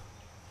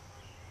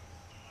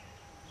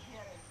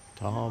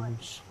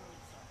 Tom's.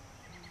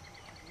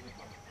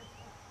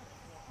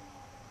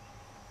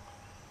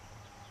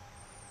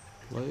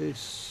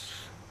 Place.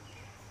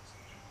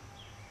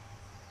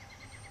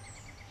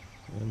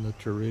 And the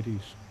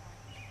Toretti's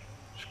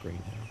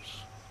screen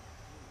house.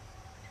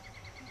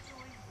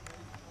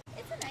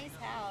 It's a nice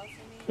house.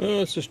 I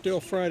mean, It's still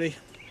Friday,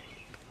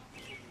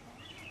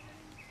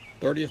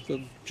 30th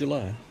of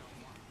July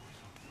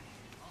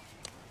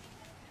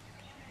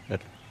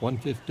at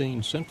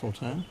 1:15 Central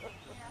Time.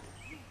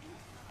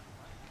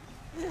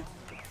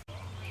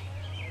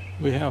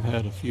 We have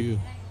had a few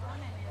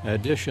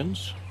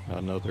additions.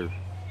 Another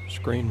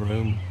screen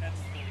room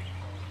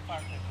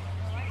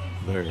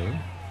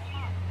there.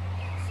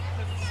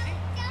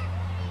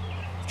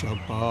 Chuck,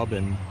 Bob,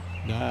 and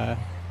Di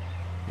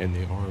in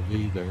the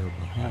RV there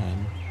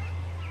behind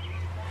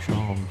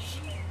Sean's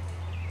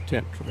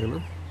tent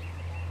trailer.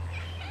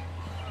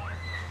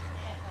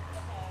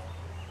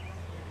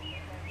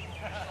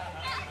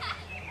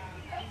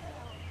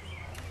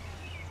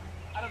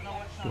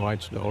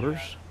 Dwight's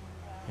daughters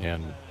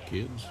and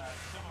kids.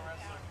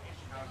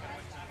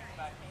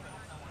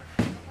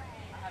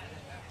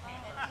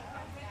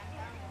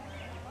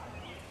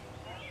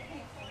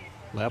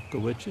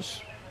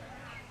 Lapkowicz's.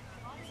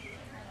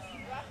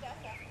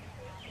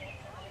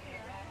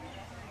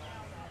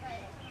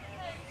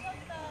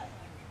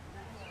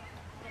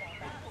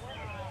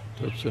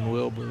 Toots and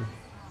Wilbur,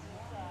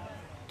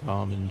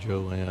 Tom and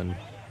Joanne.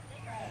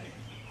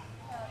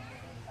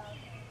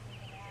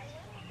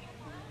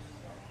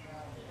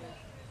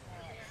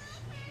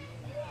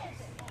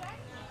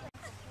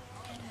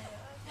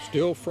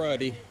 Still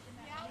Friday,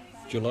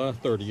 July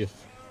 30th.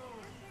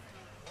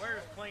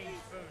 Where's clean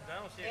spoons? I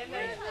don't see it.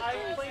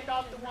 I cleaned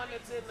off the one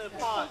that's in the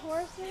pot.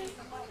 Horses?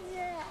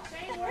 Yeah.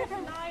 Where's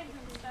the knives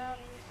and stuff?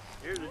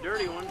 Here's the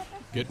dirty one.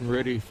 Getting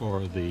ready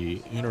for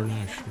the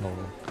International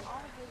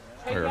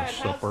Fair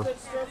Supper.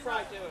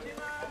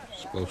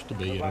 Supposed to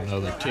be in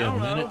another 10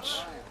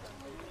 minutes.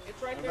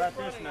 What about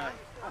this night?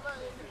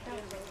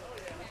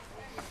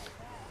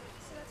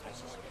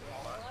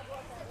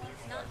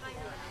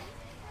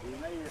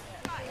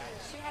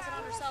 She has it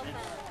on her cell phone.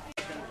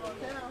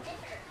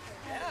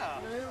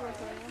 Yeah.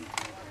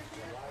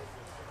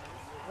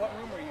 What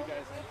room are you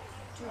guys in?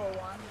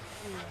 201.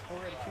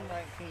 We're in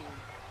 219.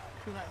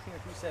 219 or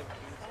 217.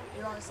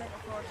 You're on the second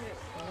floor too.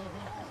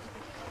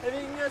 Maybe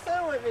you can go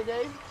swim with me,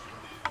 Dave.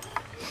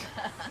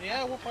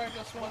 Yeah, we'll probably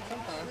go swim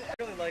sometime. I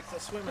really like the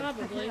swimming.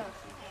 Probably.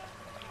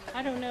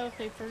 I don't know if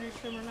they furnish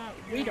them or not.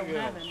 We don't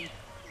have any.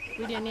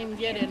 We didn't even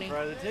get any.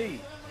 Try the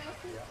tea.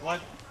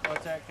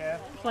 What's that,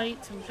 Kath?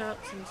 Plates and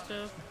cups and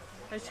stuff.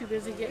 I was too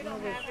busy getting all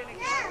the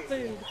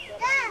food.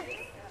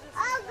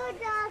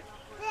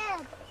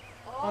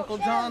 Uncle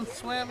John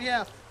swim?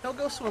 Yeah, he'll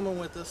go swimming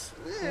with us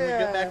when we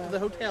get back to the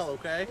hotel,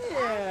 okay?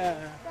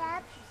 Yeah.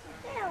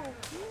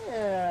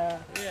 Yeah.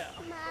 Yeah.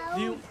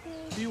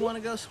 Do you want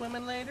to go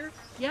swimming later?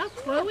 Yeah,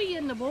 Chloe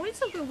and the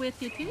boys will go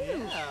with you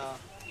too.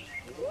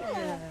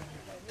 Yeah.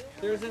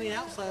 If there's any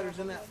outsiders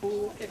in that pool,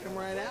 we'll kick them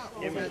right out.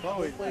 Yeah, We'll but go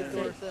Chloe play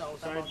to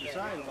ourselves. How about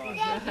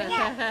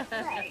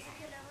that?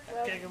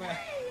 Kick them out.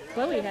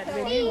 Chloe hadn't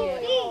been in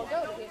yet.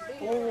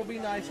 Or we'll be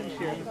nice and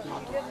share the food.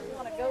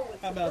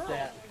 How about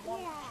that?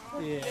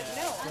 Yeah.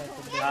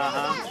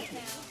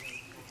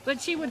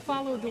 But she would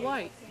follow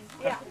Dwight.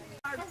 Yeah.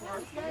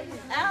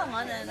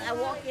 Alan, and I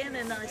walk in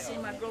and I see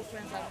my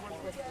girlfriends I've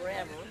worked with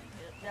forever.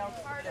 I look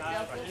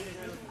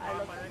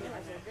at them,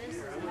 I said, this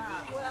is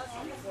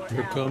not.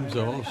 Here comes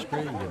the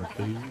Australian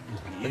food.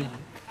 It's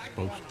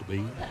supposed to be.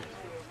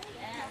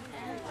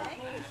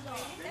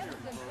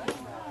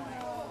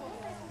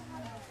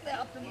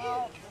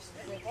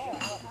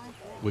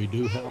 We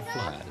do have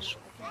flies.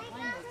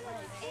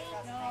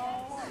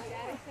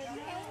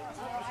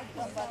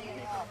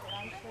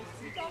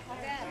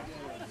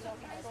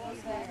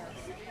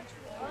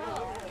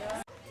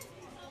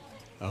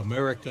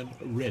 American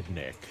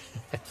redneck.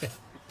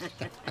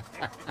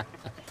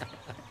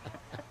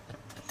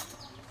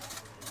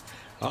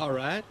 All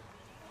right.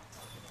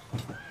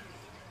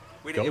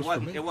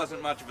 It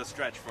wasn't much of a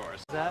stretch for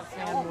us. That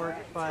fan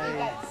worked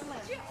by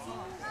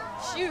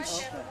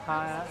Shoosh.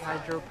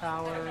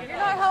 hydropower. You're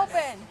not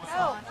helping.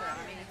 Help.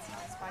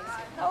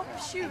 Help,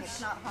 shoosh.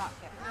 It's not hot.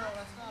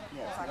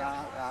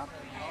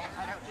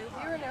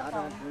 You're in their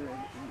phone.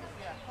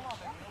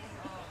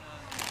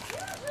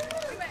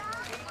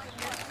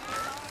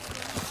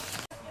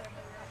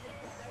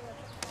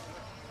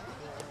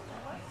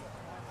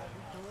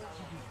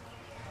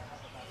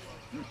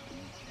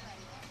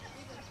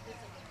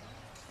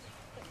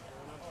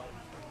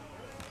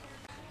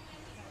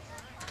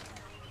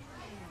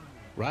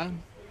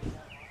 Ryan,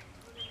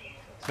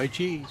 say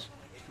cheese.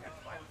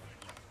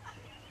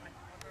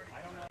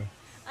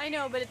 I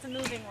know, but it's a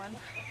moving one.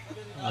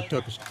 I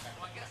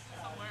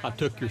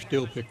took your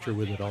still picture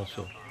with it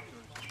also.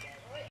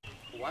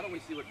 Why don't we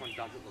see which one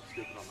doesn't look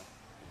stupid on the...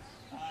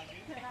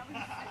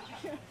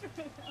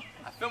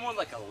 I feel more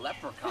like a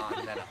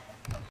leprechaun than a...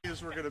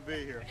 We're going to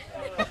be here.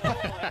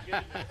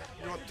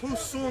 You're too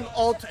soon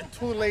old and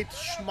too late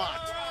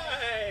schmuck.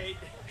 Right.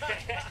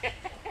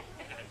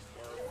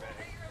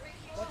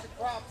 Bunch of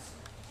crops.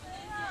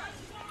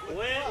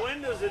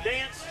 When does the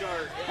dance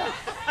start?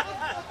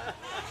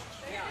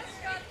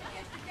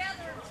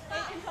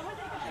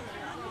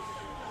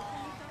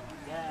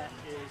 That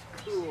is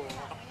cool.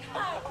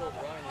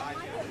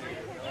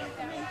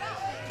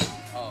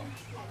 Oh.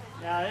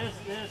 Now this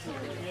is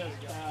just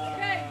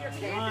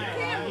Ryan.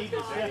 I need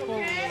to step over a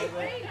little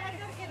bit.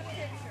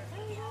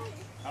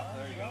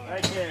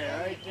 Right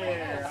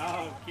there.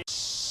 Oh, okay.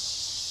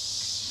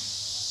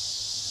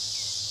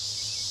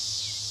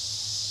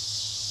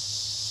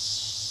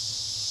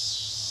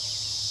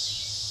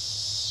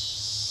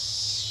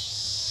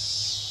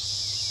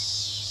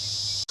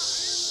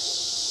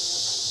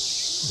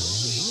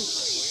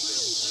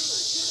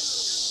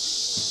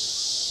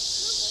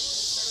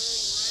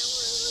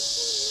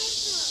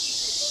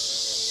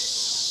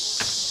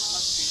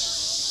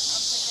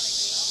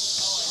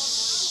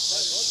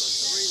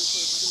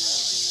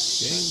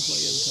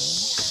 playing time,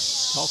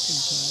 talking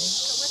time.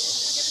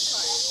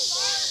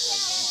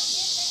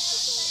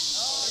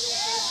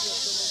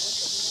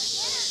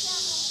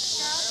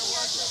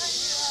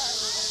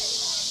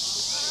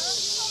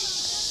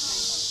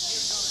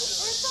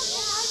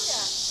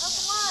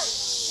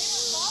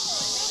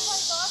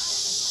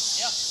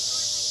 Yeah.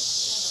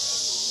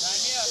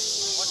 Time yet.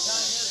 What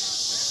time is it?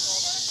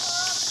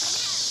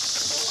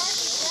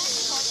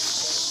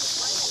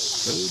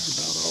 Food's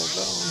about all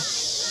gone.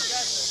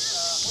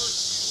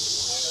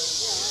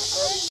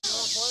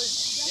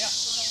 Yeah.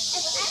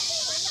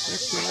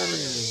 Victor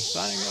is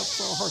signing up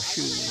for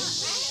horseshoes.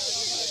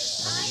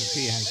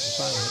 He has to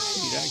sign that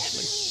sheet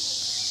actually.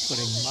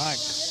 Putting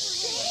Mike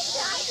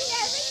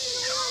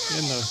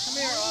in the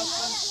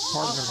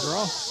partner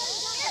draw.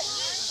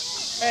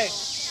 Hey.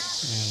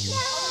 And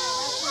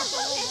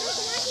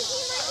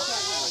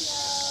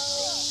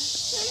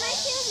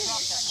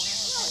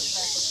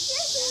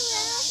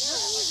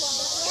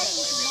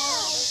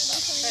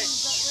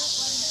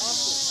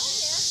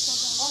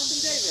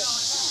Austin Davis.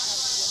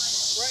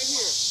 Right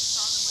here.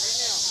 Right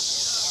now.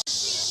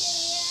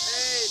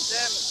 Hey,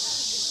 Sam.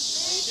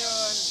 How you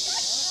doing?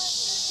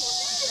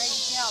 Ready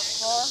to get out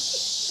far?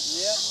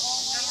 Yep.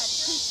 I had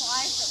two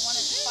flies that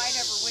wanted to fight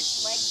over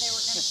which leg they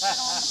were going to sit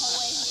on the whole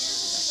way here.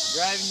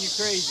 Driving you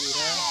crazy,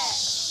 huh?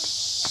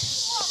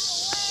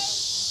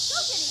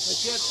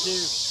 What you up to?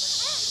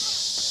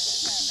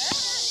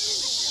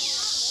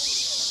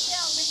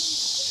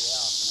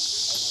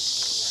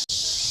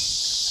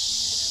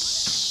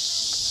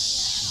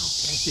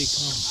 Cassie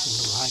comes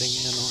riding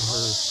in on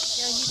her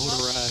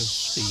motorized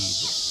steed.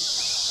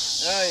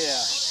 Oh yeah,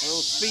 a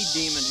little speed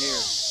demon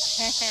here.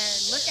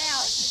 Look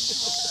out.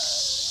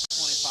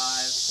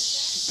 25.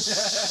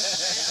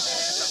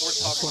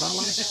 That's what I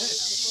like.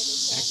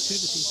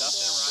 Activity.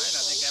 Dustin and Ryan,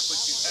 I think that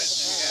puts you guys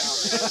together.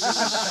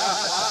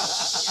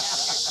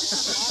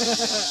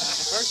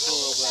 Hurts a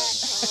little bit.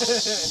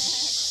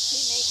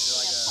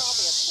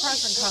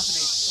 Present company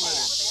split.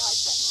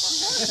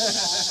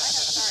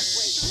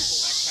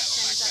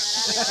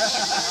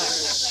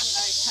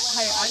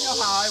 Hey, I know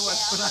how I was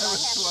when I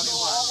was 21.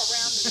 Of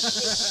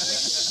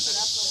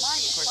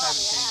course, I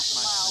haven't changed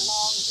much.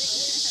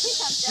 He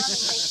comes down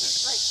and makes a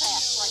straight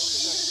pass right to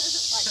the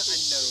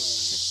I know.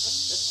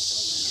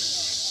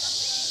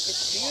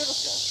 It's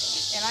beautiful.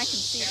 And I can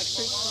see the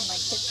fruit from my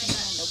kitchen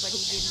window, but he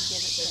didn't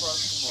get it done.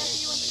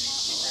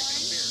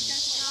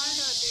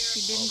 He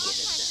didn't get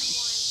it done.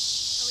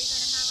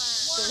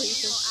 So he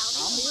says,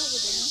 I'll be over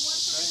there.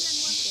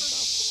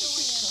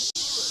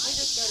 We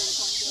just go to the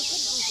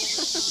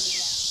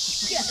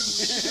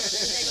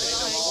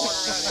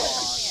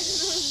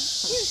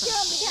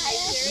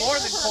It's more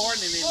than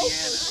corn in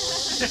Indiana.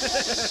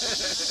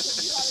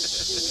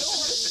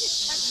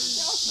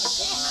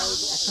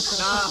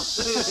 Nah.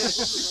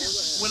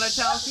 When I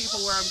tell people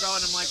where I'm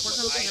going, I'm like, we're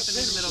going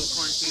camping in the middle of the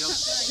cornfield.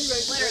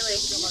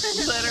 Literally.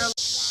 Literally.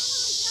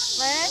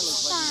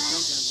 Let's find.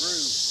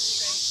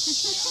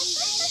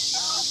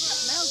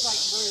 Smells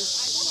like brew.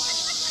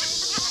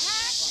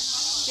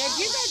 Did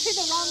you go to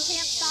the wrong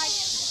campsite?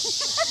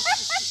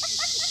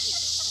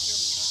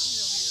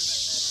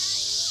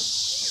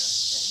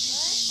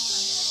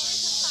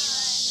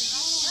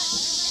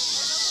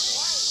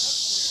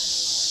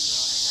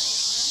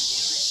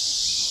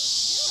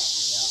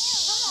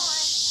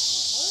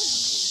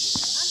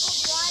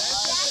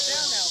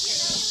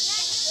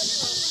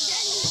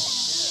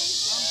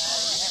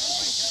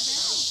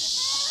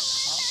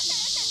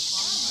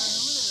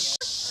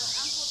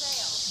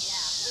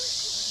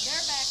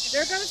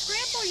 They're going to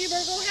scramble. You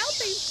better go help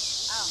him.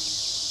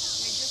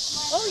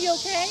 Oh, you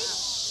okay?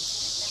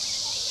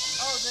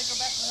 Oh, did they go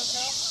back to the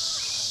hotel?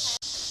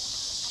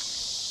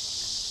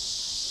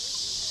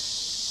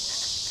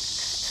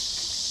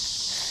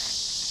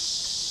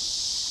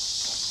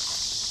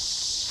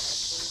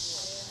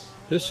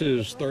 This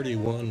is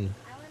 31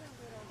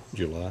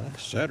 July,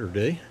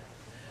 Saturday,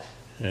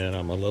 and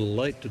I'm a little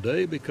late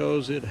today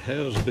because it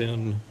has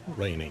been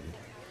raining.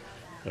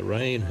 The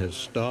rain has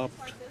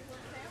stopped,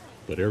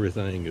 but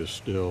everything is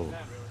still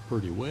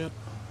pretty wet.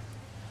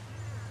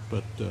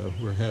 But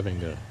we're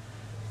having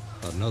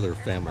another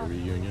family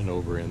reunion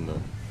over in the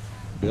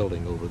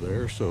building over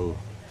there, so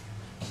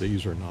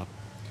these are not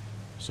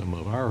some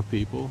of our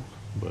people,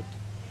 but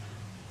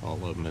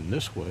all of them in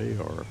this way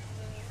are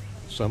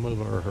some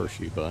of our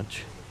Hershey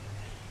bunch.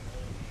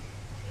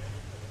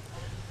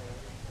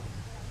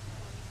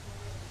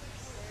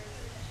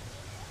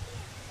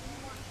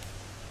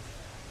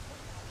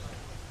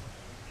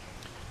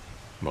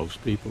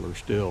 Most people are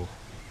still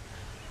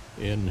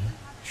in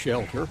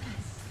shelter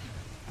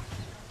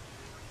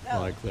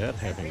like that,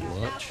 having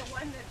lunch,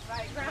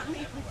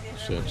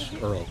 since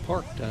Earl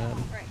Park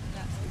time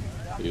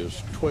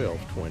is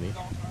 12:20,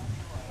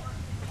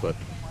 but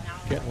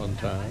Kentland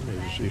time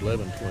is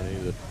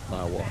 11:20 that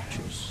my watch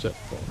is set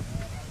for.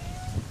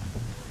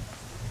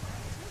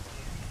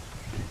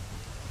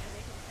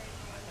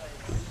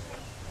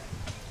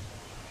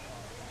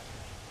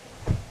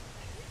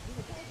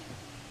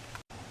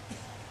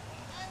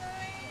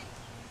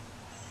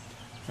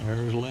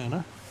 There's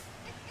Lana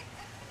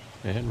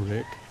and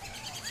Rick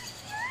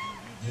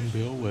and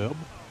Bill Webb.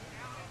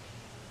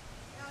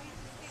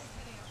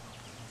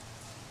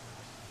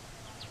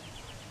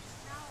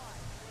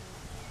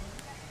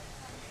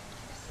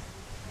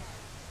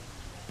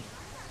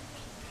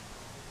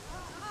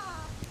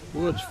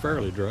 Wood's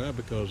fairly dry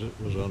because it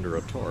was under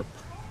a tarp.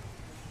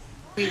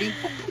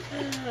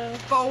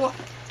 Bo.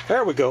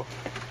 There we go.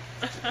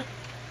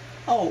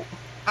 Oh,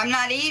 I'm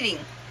not eating.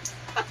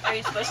 Are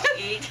you supposed to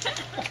eat?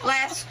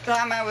 Last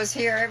time I was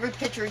here, every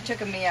picture he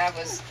took of me, I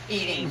was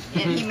eating,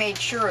 and he made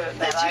sure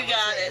that I you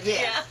got it.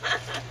 Yeah.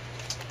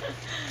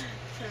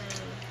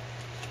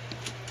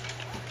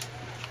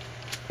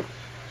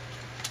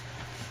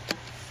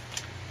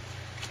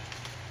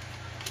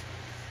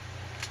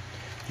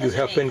 You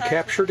have been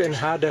captured in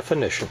high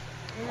definition.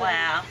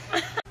 Wow.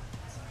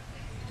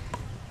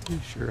 You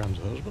sure I'm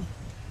the husband?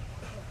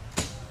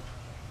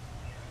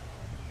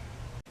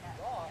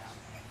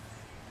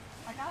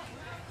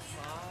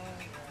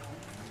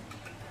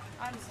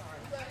 I'm sorry.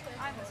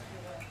 I must be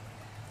there.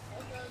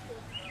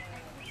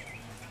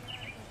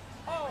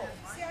 Oh,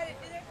 see, I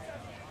didn't do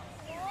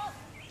that.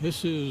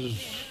 This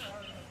is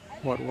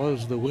what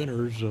was the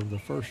winners of the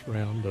first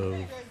round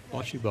of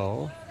bocce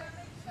ball.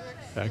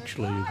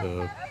 Actually,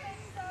 the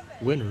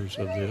winners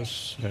of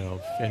this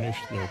have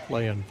finished their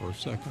playing for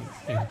second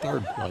and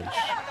third place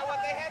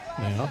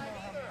now.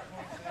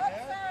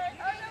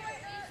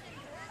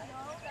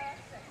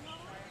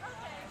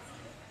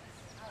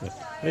 But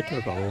it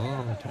took a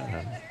long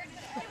time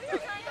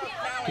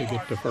to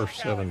get the first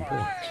 7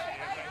 points.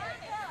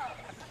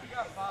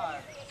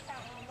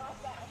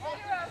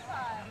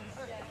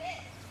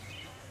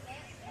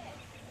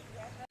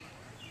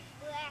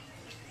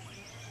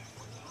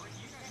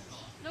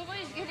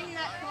 Nobody's getting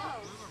that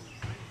close.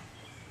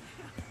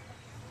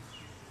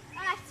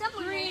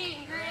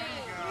 Green.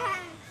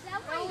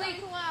 Really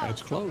close.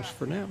 That's close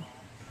for now.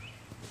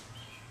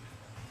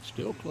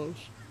 Still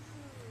close.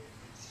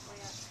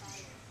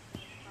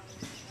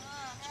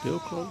 Still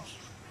close.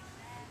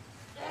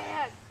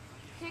 Dad,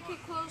 take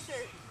it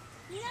closer.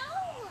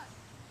 No.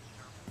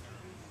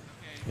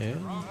 Yeah.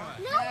 No,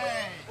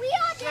 we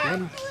all got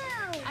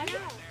blue. I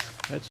know.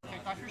 That's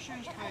Take off your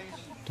shoes, please.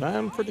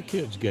 time for the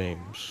kids'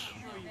 games.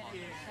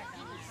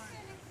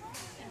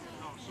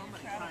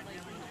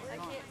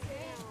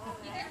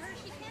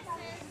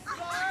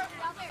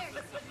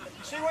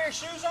 See where your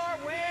shoes are?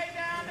 Way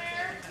down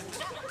there.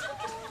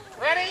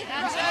 Ready?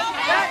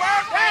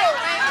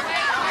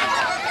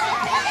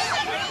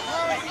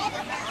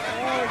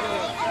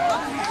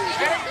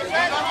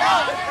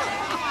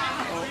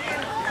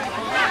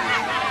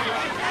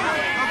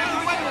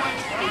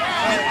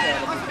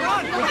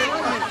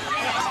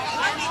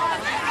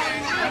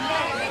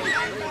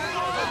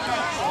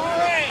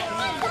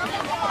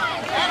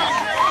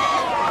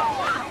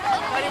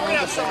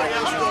 Somebody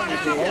else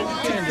doing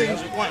two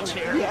things at once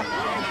here. Yeah,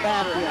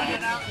 battery.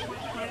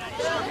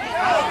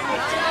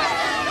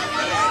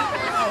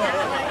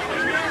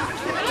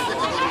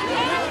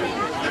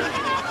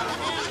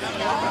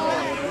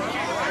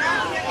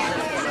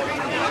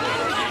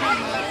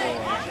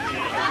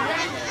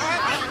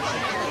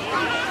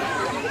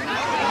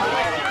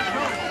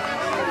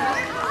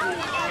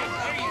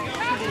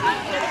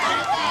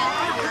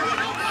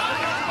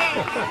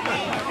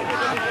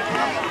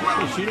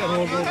 She doesn't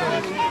want to go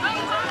back.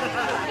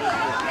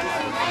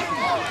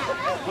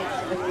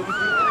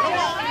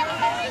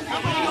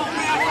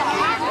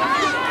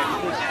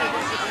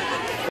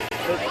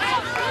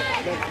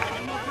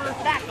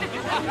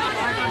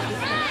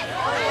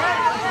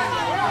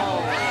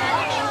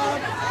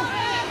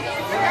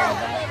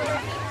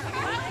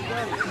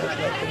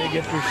 Let me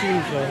get your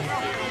shoes on.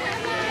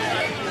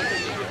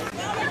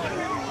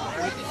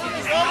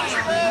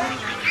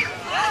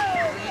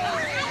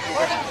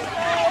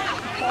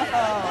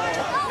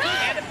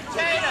 And a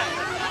potato.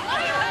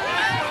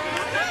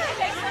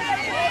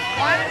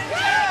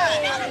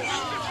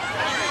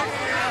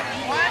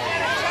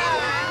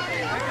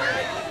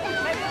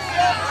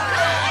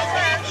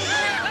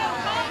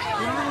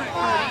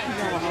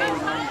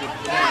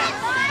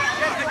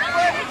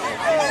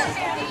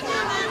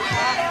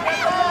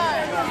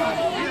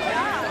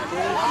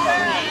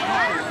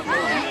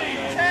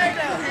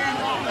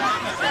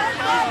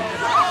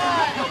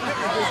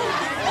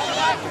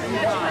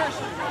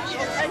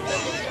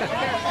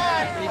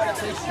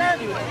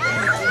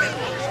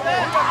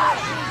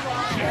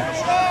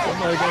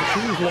 Somebody got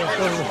shoes left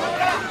over.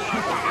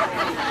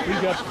 We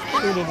got the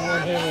spoon in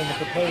one hand and the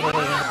potato in the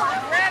other.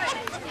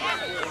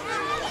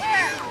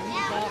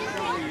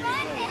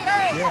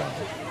 Yeah,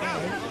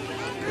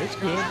 it's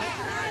good.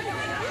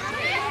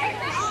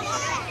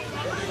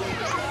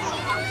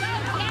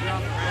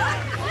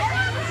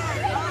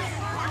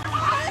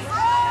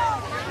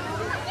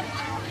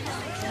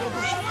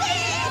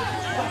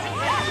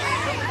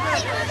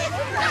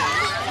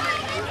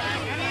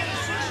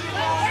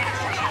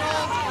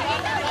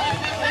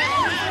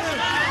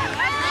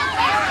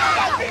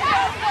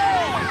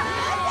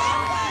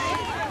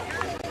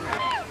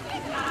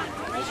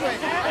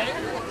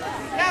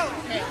 Go!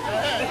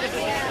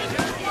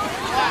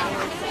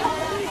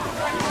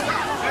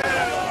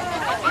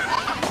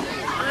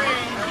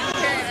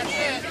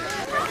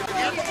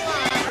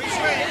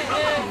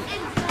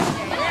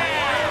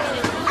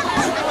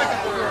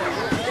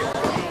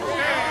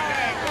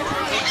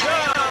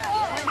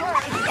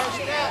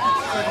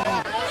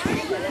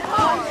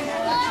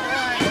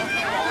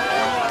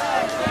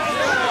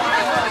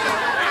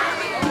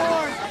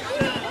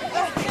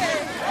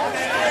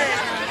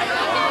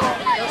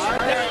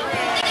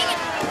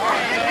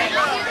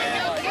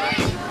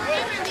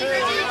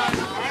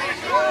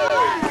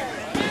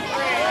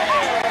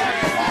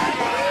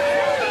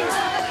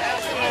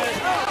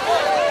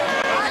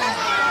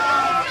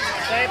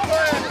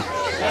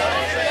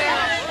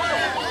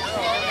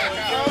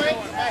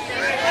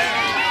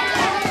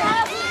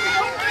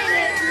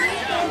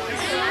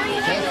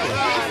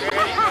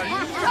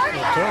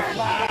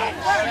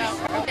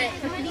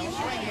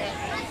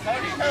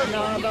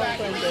 No, don't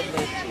sing good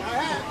music.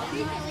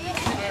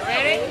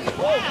 Ready?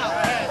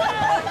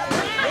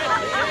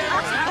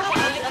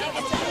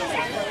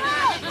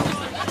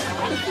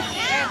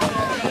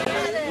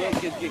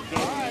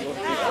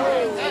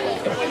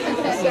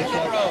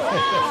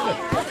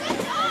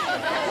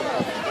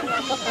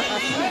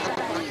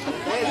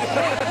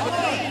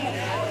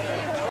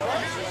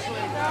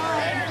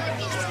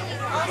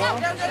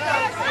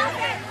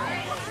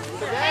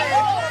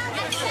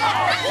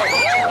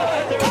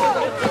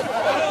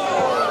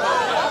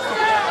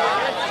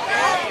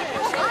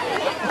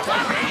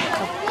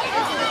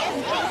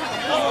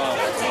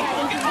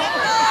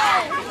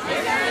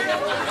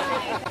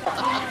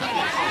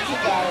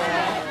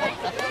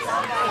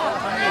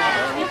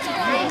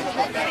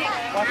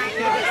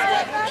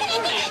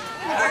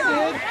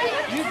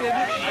 You did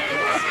it.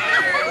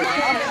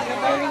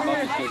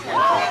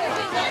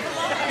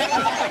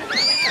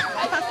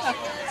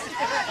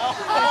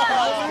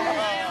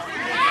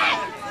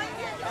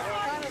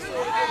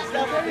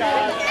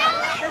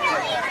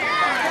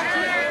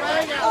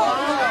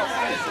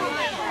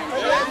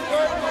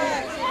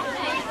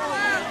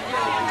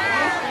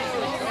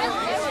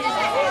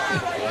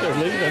 They're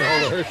leaving all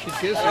the Hershey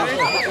Kisses.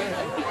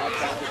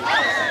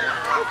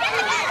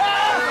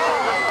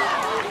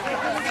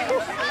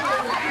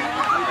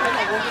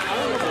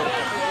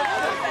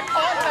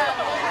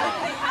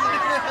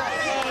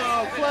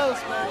 Oh,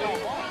 close, man.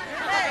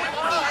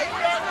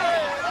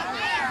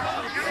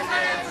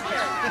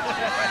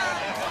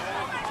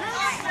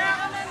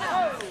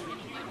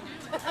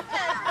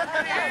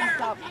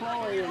 Stop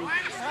playing.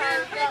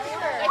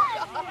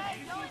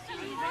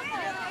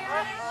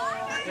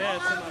 Yeah,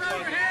 it's in my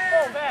pocket.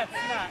 Oh, that's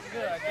not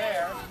good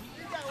there.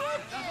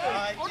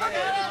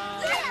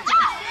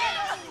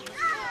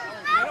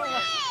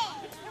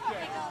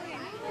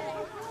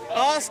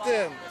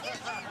 Austin!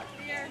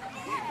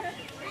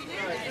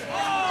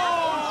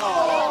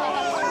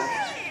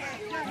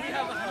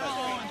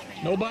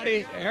 Nobody?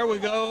 There we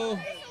go.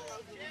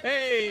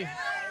 Hey,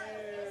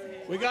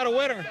 we got a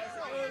winner.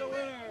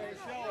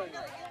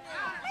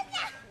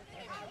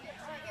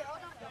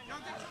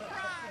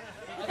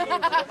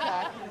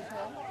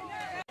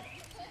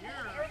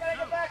 Everybody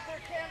go back to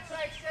their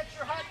campsite, set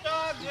your hot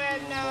dogs,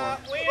 and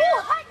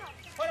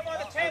put them on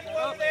the table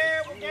over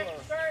there. We'll get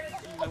started.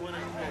 The one I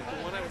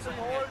was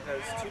looking at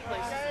has 2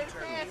 places in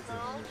Turkey,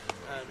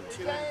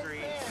 2 in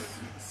Greece,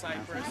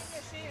 Cyprus.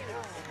 It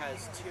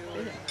has 2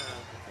 in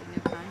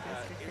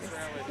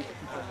Israel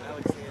and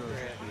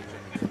Alexandria,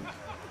 Egypt.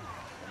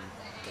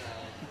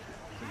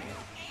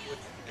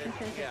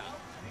 Yeah.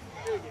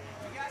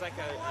 It's like a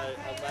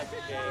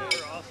 11-day.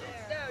 You're awesome.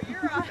 No,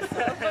 you're awesome.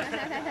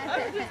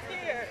 I'm just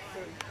here.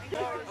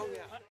 Oh,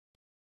 yeah.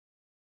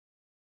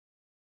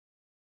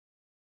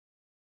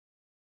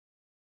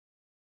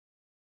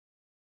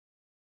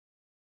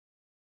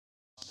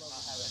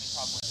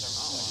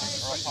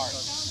 Earl Park.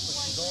 But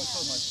she's also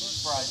my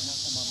first cousin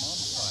on my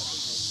mom's side.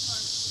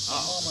 My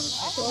mom and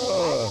her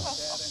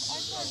sister.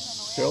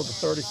 Till the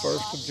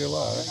 31st of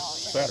July,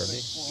 Saturday.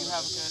 You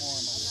have a good,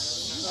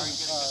 are you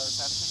getting a good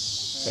reception?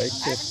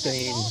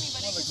 8:15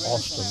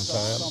 Austin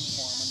time.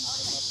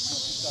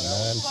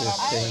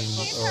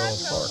 9:15 Earl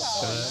Park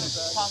time.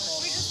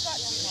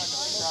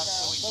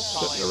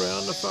 Sitting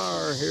around the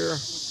fire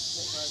here.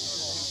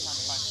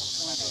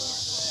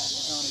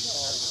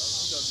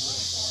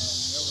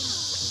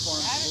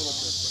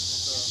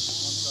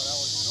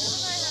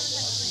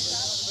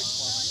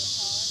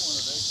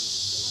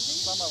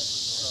 Some of it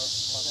was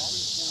about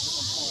 3-4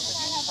 different farms.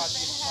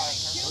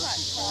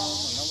 Hershey Farm,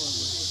 another was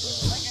his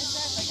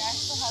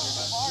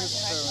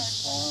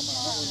parents' farm,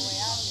 another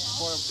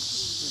was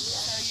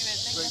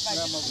great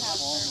grandmother's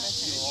farm.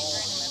 They were all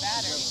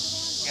together.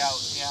 Yeah,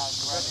 you're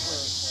right. That's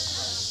where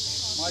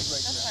my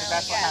great grandmother.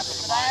 That's what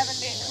happened to But I mine. haven't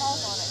been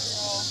called on it,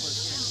 so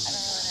I don't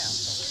really know.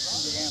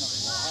 Indiana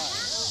from Ohio.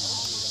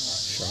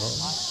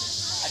 Sean, I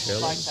just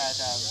Shelley, like that.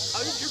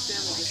 How did your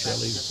family get that?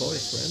 Shelley's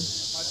boyfriend.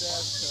 My dad,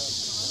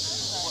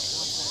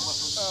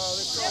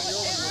 they started the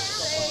old one.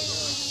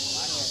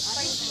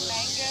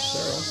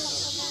 Sarah.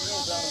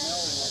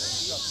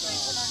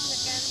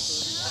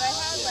 But I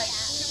had like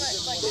too much,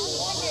 like the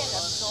chicken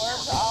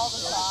absorbs all the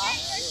sauce,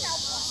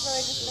 so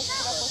I just mixed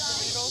it up with the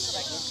noodles that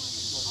I could.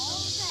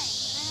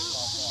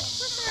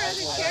 I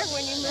wasn't care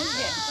when you moved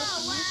it.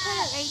 You put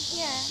it right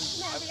here.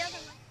 No, the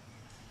other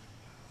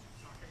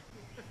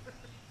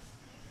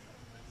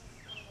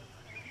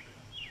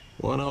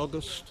one.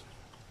 August,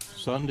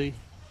 Sunday.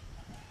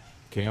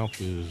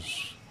 Camp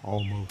is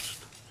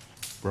almost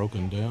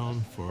broken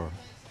down for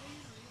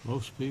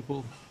most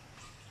people.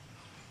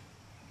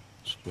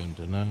 Spend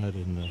the night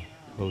in the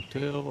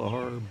hotel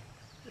or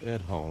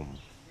at home.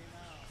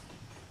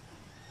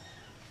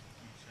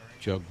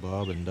 Chuck,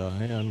 Bob, and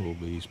Diane will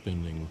be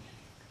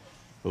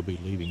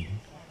leaving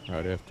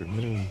right after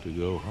noon to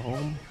go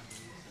home.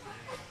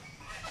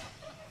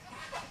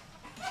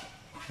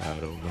 I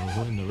don't know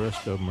when the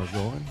rest of them are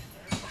going.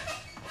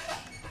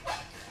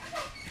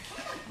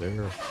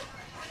 They're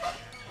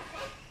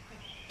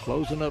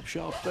closing up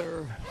shop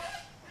there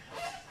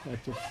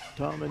at the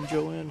Tom and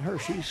Joanne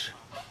Hershey's.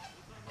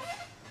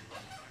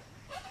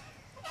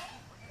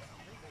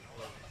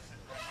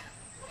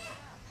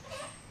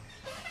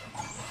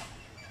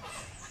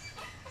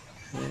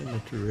 And the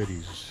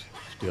Torettis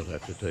still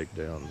have to take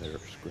down their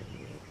screen.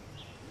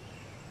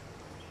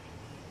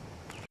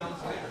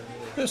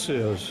 This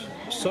is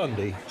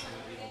Sunday,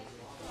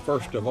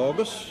 1st of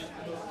August,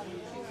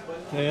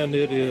 and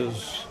it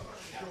is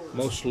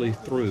mostly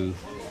through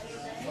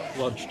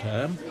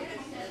lunchtime.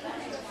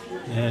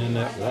 And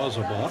that was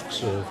a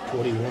box of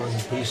 21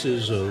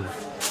 pieces of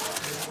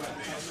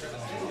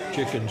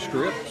chicken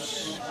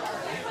strips.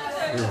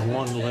 There's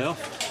one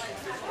left.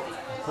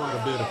 Quite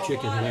a bit of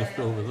chicken left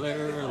over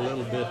there, a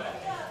little bit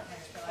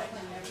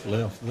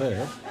left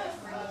there.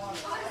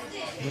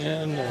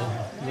 And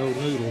no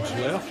noodles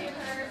left.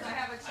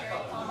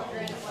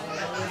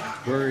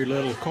 Very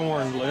little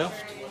corn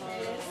left.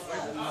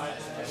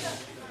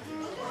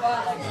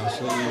 I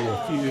see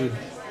a few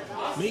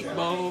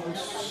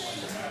meatballs.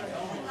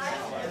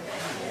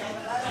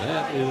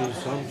 That is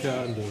some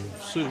kind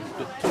of soup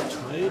that Toots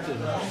made,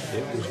 and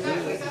it was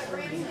good.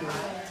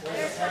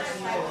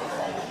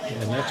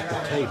 And that's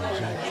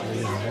potatoes actually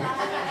in there.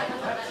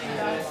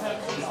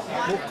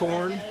 More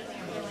corn.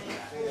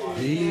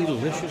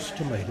 Delicious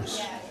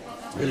tomatoes.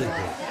 Really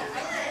good.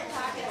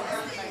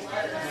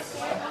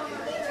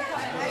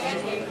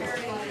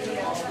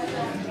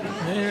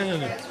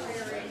 And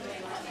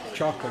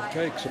chocolate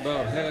cake's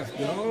about half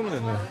gone,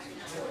 and a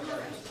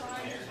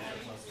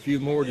few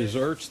more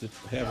desserts that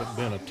haven't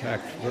been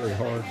attacked very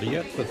hard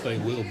yet, but they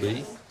will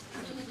be.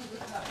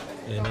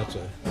 And that's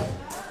a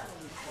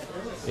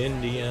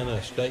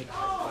Indiana steak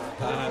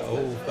pie,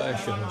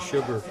 old-fashioned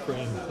sugar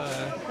cream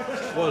pie.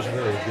 Was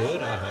very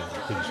good. I had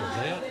a piece of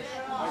that,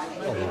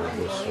 along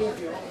with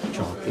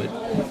chocolate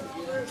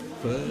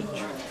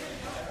fudge.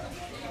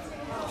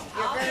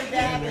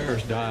 And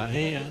there's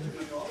Diane,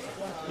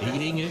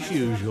 eating as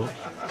usual.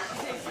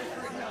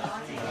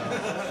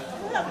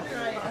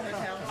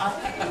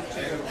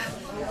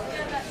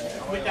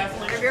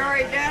 Have you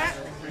already done it?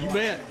 You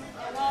bet.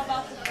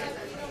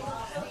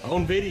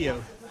 On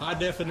video, high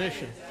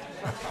definition.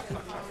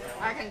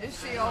 I can just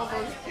see all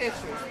those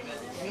pictures.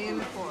 Me and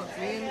the fork,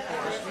 me and the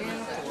fork, me and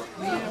the fork,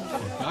 me and the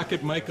fork. If I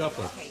could make up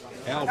an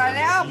An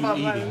album of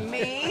you of eating. me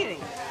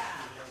eating.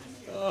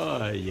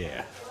 Oh,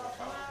 yeah.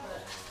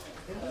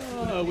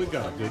 We've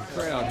got a good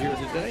crowd here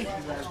today.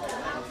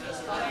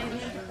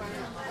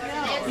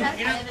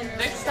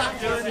 They stopped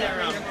doing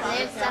their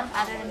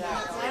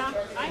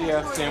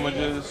Yeah,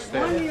 sandwiches.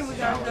 One year we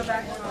gotta go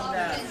back to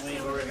that.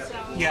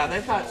 Yeah,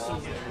 they've got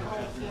some.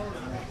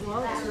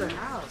 Well, it's their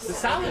house. The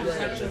salad is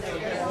actually.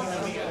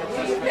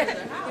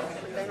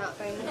 They're not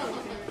famous.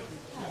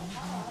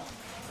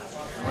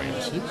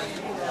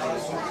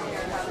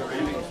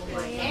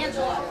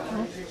 Angela,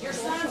 your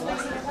son's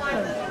fixing to climb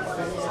the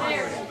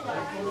stairs.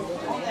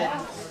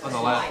 On the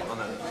left, on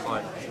that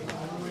slide.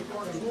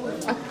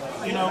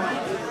 You know,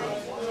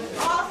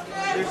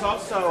 there's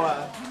also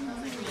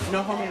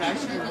no homemade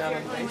ice cream down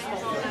in the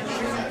basement.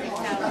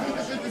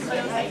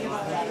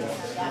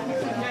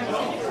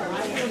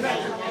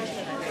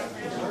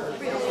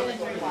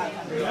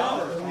 Oh,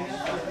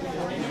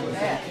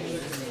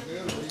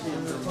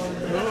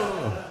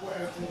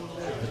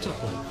 that's a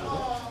fun.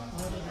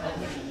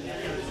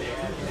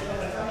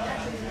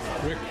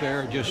 Rick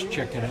there just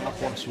checking out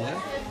what's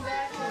left.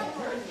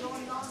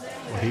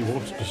 What he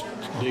wants to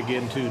dig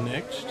into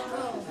next.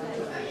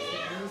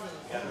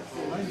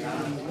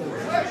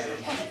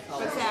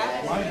 What's that?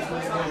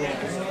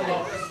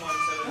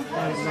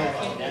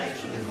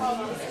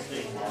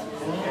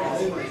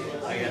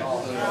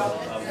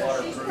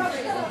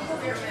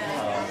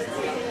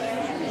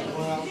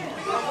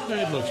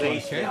 It looks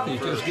like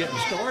Kathy's just getting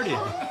started.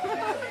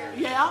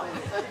 Yeah.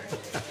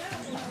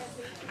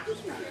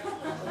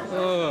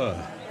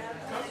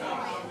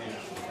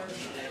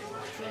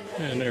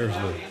 And there's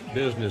the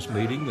business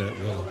meeting that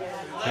will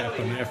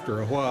happen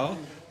after a while.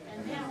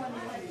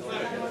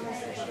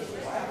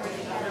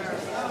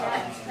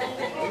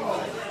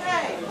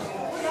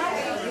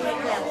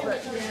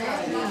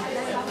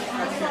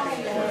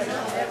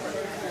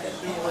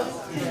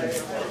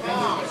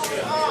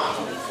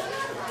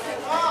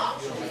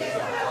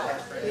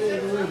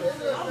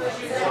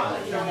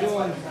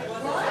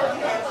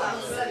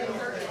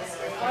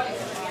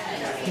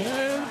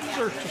 And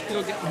desserts are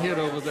still getting hit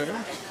over there.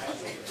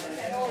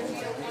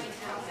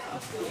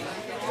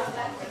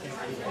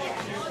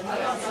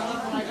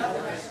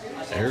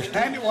 There's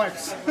Handy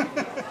wipes.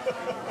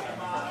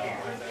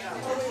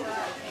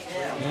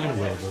 and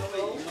rubber.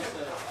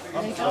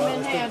 They come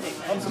in handy.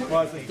 I'm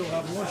surprised they still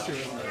have moisture in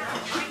there.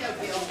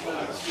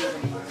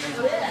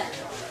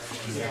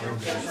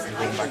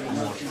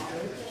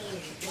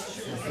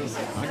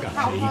 I got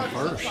to eat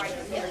first.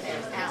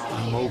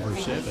 I'm over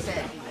 70.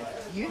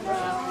 You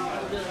know.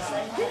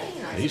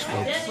 These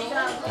folks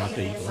got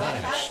to eat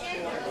last.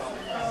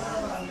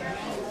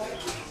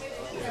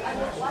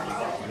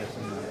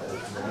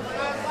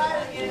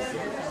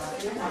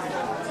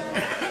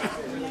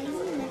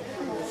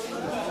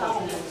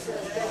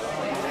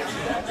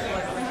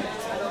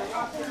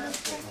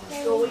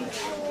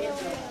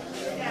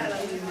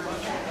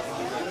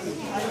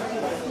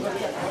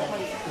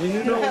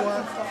 You know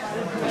what?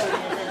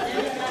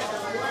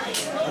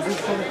 I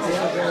just put it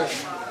together.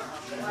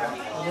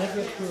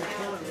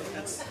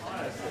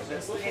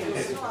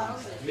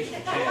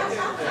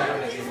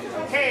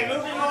 Okay,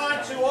 moving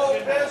on to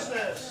old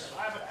business. I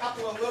have a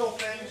couple of little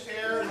things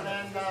here, and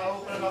then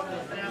open it up to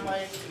the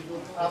family.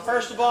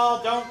 First of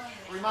all,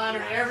 reminder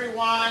to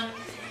everyone,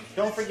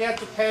 don't forget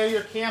to pay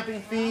your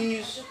camping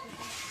fees.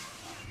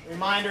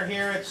 Reminder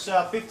here, it's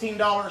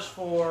 $15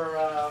 for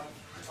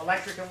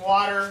electric and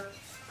water,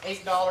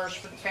 $8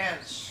 for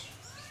tents.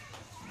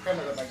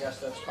 Primitive, I guess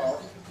that's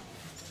called.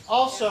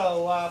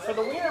 Also, for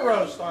the wiener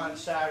roast on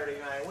Saturday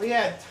night, we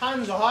had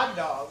tons of hot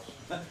dogs.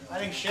 I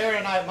think Sharon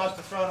and I must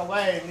have thrown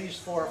away at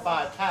least 4 or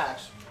 5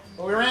 packs.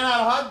 But we ran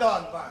out of hot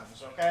dog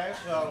buns, okay?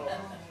 So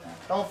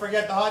don't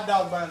forget the hot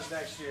dog buns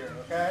next year,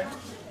 okay?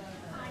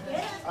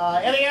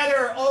 Any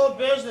other old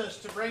business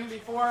to bring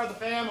before the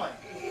family?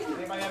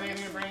 Anybody have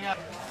anything to bring up?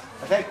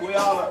 I think we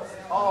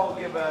all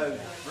give a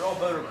real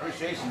bit of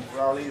appreciation for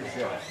our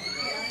leadership.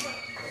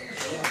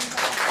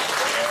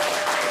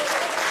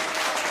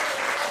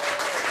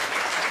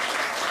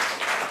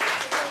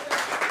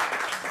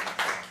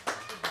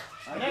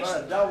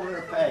 Double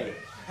their pay.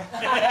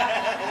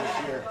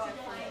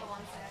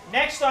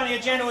 Next on the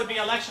agenda would be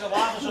election of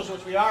officers,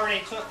 which we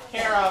already took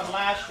care of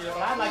last year,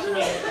 but I'd like to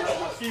make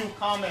a few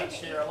comments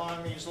here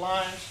along these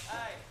lines.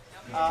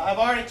 I've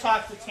already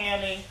talked to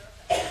Tammy,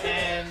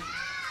 and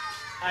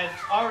I've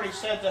already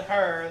said to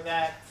her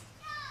that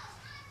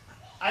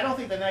I don't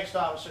think the next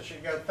officer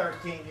should go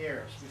 13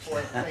 years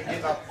before they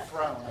give up the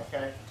throne,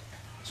 okay?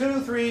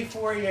 2, 3,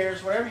 4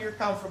 years, whatever you're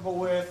comfortable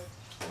with,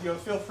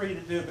 feel free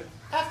to do, but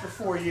after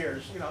 4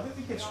 years,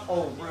 it gets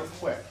old real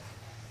quick.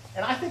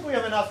 And I think we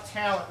have enough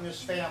talent in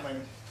this family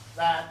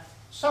that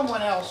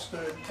someone else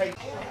could take.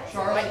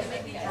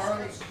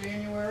 Charlotte's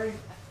January.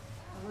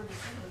 We're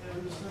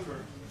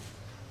December.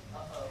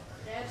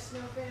 That's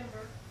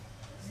November.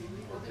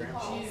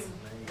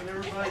 And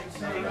everybody can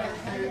sit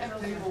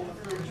around the table.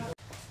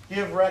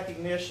 Give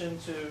recognition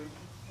to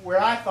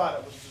where I thought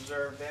it was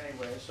deserved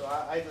anyway. So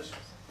I just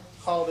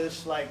call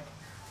this like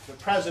the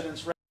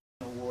President's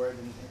Award,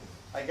 and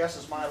I guess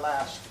it's my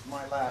last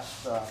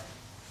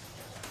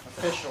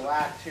official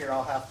act here.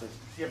 I'll have to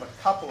give a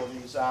couple of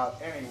these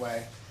out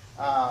anyway.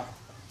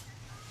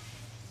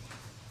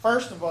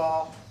 First of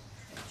all,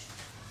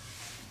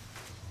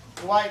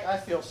 Dwight, I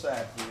feel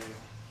sad for you.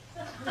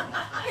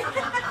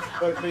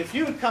 But if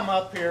you would come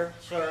up here,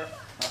 sir.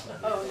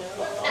 Oh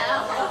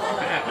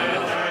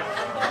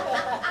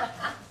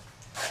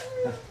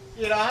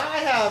no. I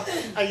have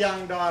a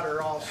young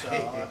daughter also,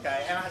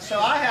 okay, and so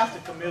I have to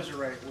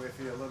commiserate with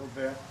you a little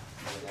bit.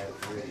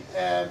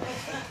 And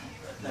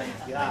thank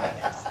God.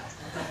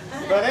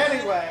 But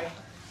anyway,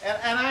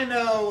 and I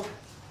know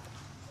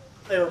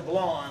they were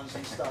blondes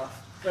and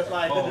stuff, but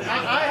like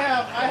I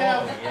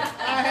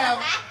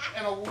have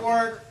an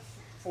award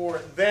for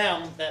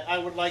them that I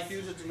would like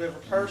you to deliver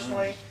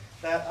personally.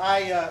 That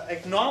I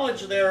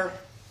acknowledge their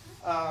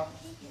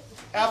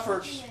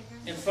efforts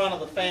in front of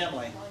the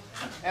family.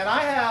 And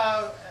I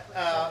have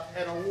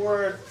an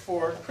award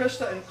for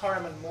Krista and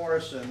Carmen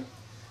Morrison.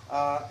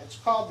 It's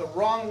called the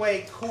Wrong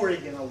Way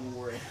Corrigan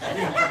Award.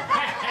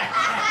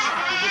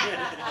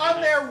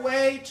 On their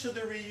way to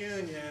the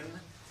reunion,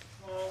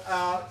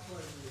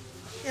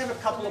 you have a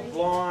couple of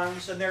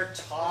blondes, and they're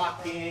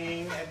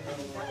talking and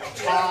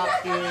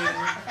talking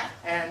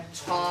and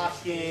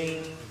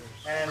talking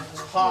and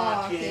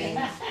talking,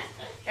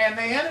 and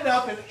they ended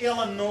up in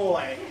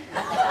Illinois.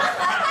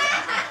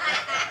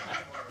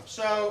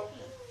 So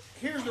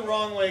here's the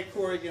Wrong Way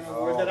Corrigan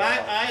Award that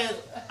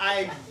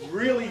I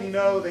really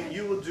know that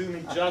you will do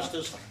me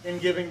justice in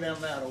giving them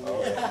that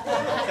award.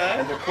 Okay?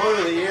 And the quote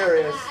of the year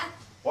is,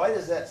 why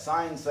does that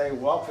sign say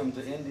 "Welcome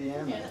to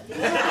Indiana"?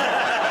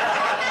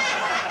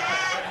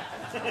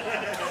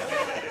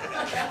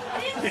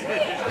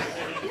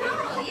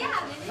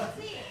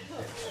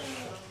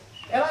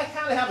 And I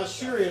kind of have a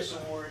serious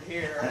award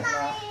here. And,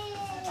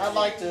 I'd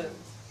like to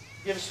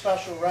give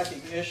special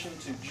recognition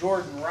to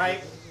Jordan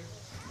Wright.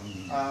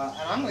 And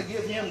I'm going to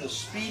give him the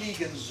Speedy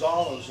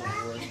Gonzalez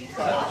Award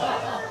because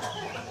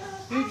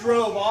he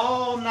drove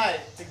all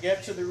night to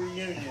get to the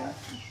reunion.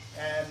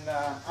 And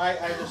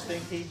I just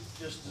think he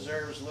just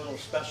deserves a little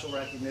special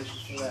recognition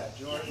for that.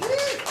 Jordan?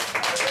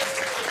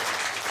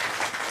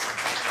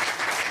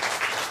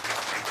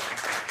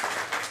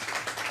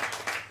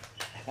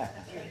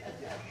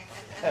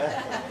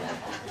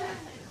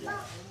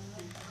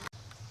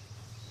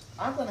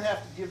 I'm going to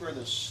have to give her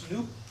the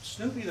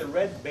Snoopy the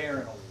Red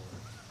Baron Award.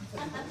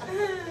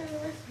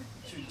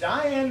 To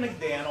Diane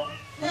McDaniel.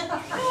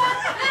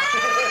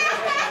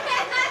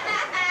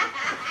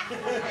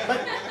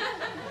 But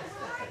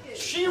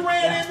she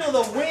ran into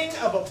the wing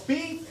of a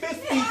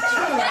B-52.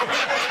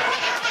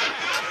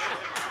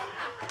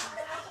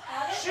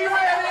 She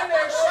ran in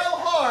there so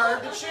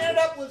hard that she ended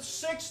up with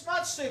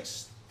not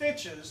six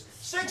stitches,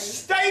 6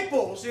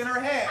 staples in her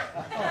head.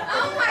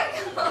 Oh my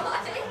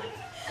God.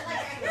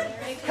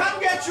 Come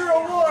get get your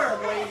award,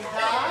 Lady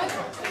Todd.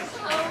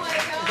 Oh my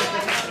God.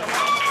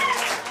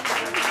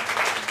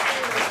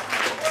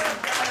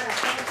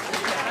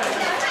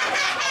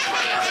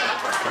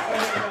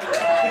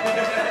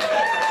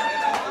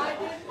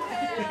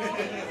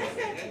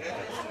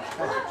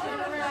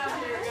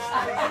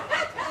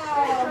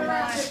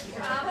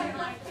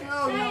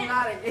 Oh, no,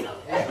 not again.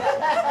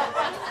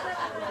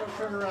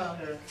 Turn around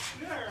here.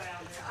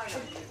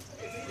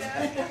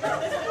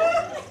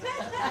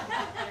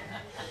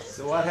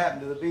 So what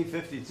happened to the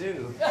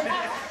B-52?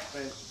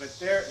 But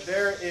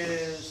there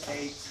is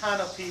a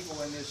ton of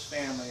people in this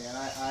family, and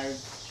I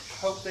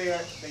hope they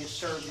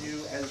serve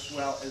you as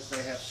well as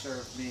they have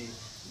served me.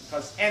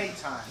 Because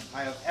anytime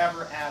I have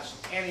ever asked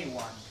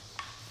anyone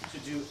to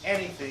do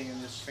anything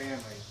in this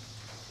family,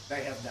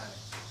 they have done it.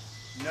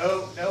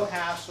 No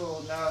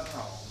hassle, no,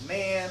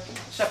 man,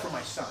 except for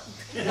my son.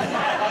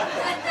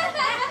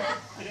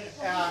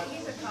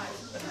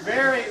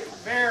 Very,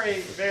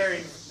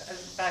 in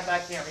fact, I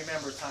can't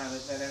remember a time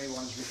that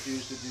anyone's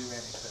refused to do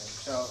anything.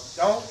 So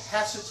don't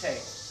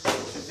hesitate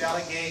to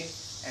delegate,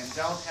 and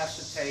don't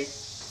hesitate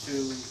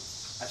to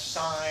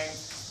assign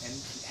and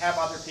have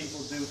other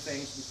people do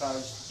things,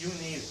 because you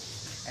need it.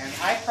 And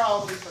I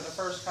probably, for the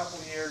first couple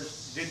of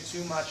years, did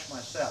too much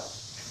myself.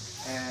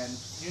 And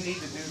you need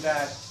to do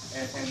that,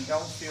 and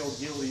don't feel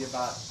guilty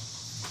about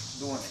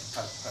doing it,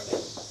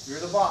 because you're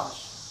the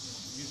boss.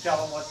 You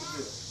tell them what to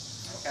do,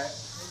 okay?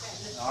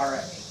 All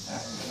right.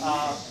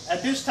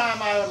 At this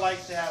time, I would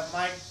like to have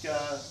Mike do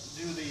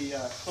the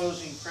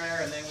closing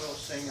prayer, and then we'll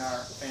sing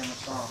our family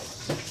song.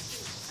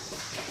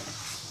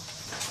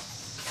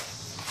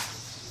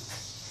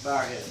 Bow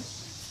our heads.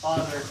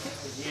 Father,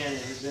 again,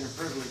 it has been a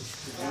privilege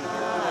to do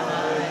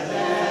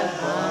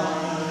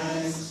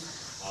this.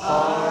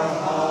 Our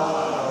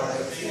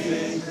hearts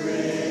in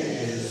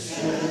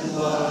Christian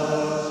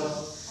love,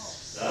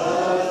 the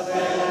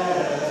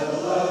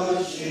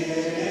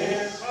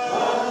fellowship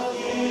of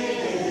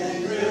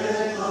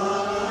kindred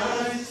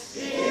minds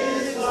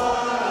is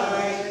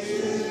like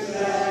to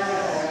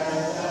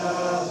that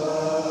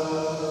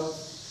above.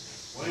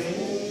 When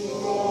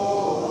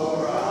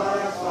for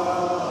our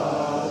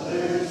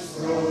Father's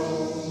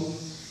throne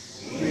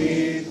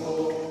we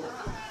pour.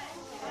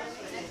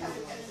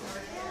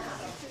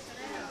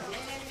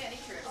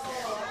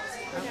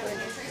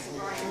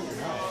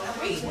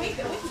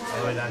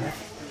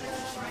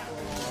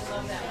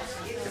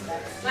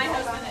 My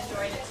husband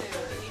enjoyed it too.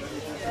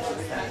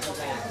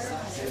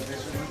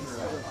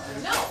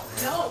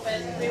 No, but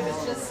it was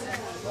just,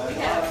 we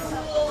had a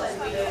pool and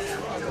we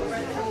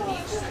went to the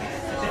beach.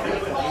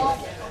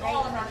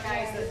 All of our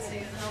guys that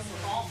stayed in the house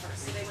were golfers,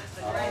 so they went to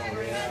the driving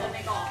range and then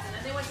they golfed, and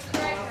then they went to the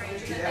driving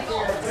range and then they golfed.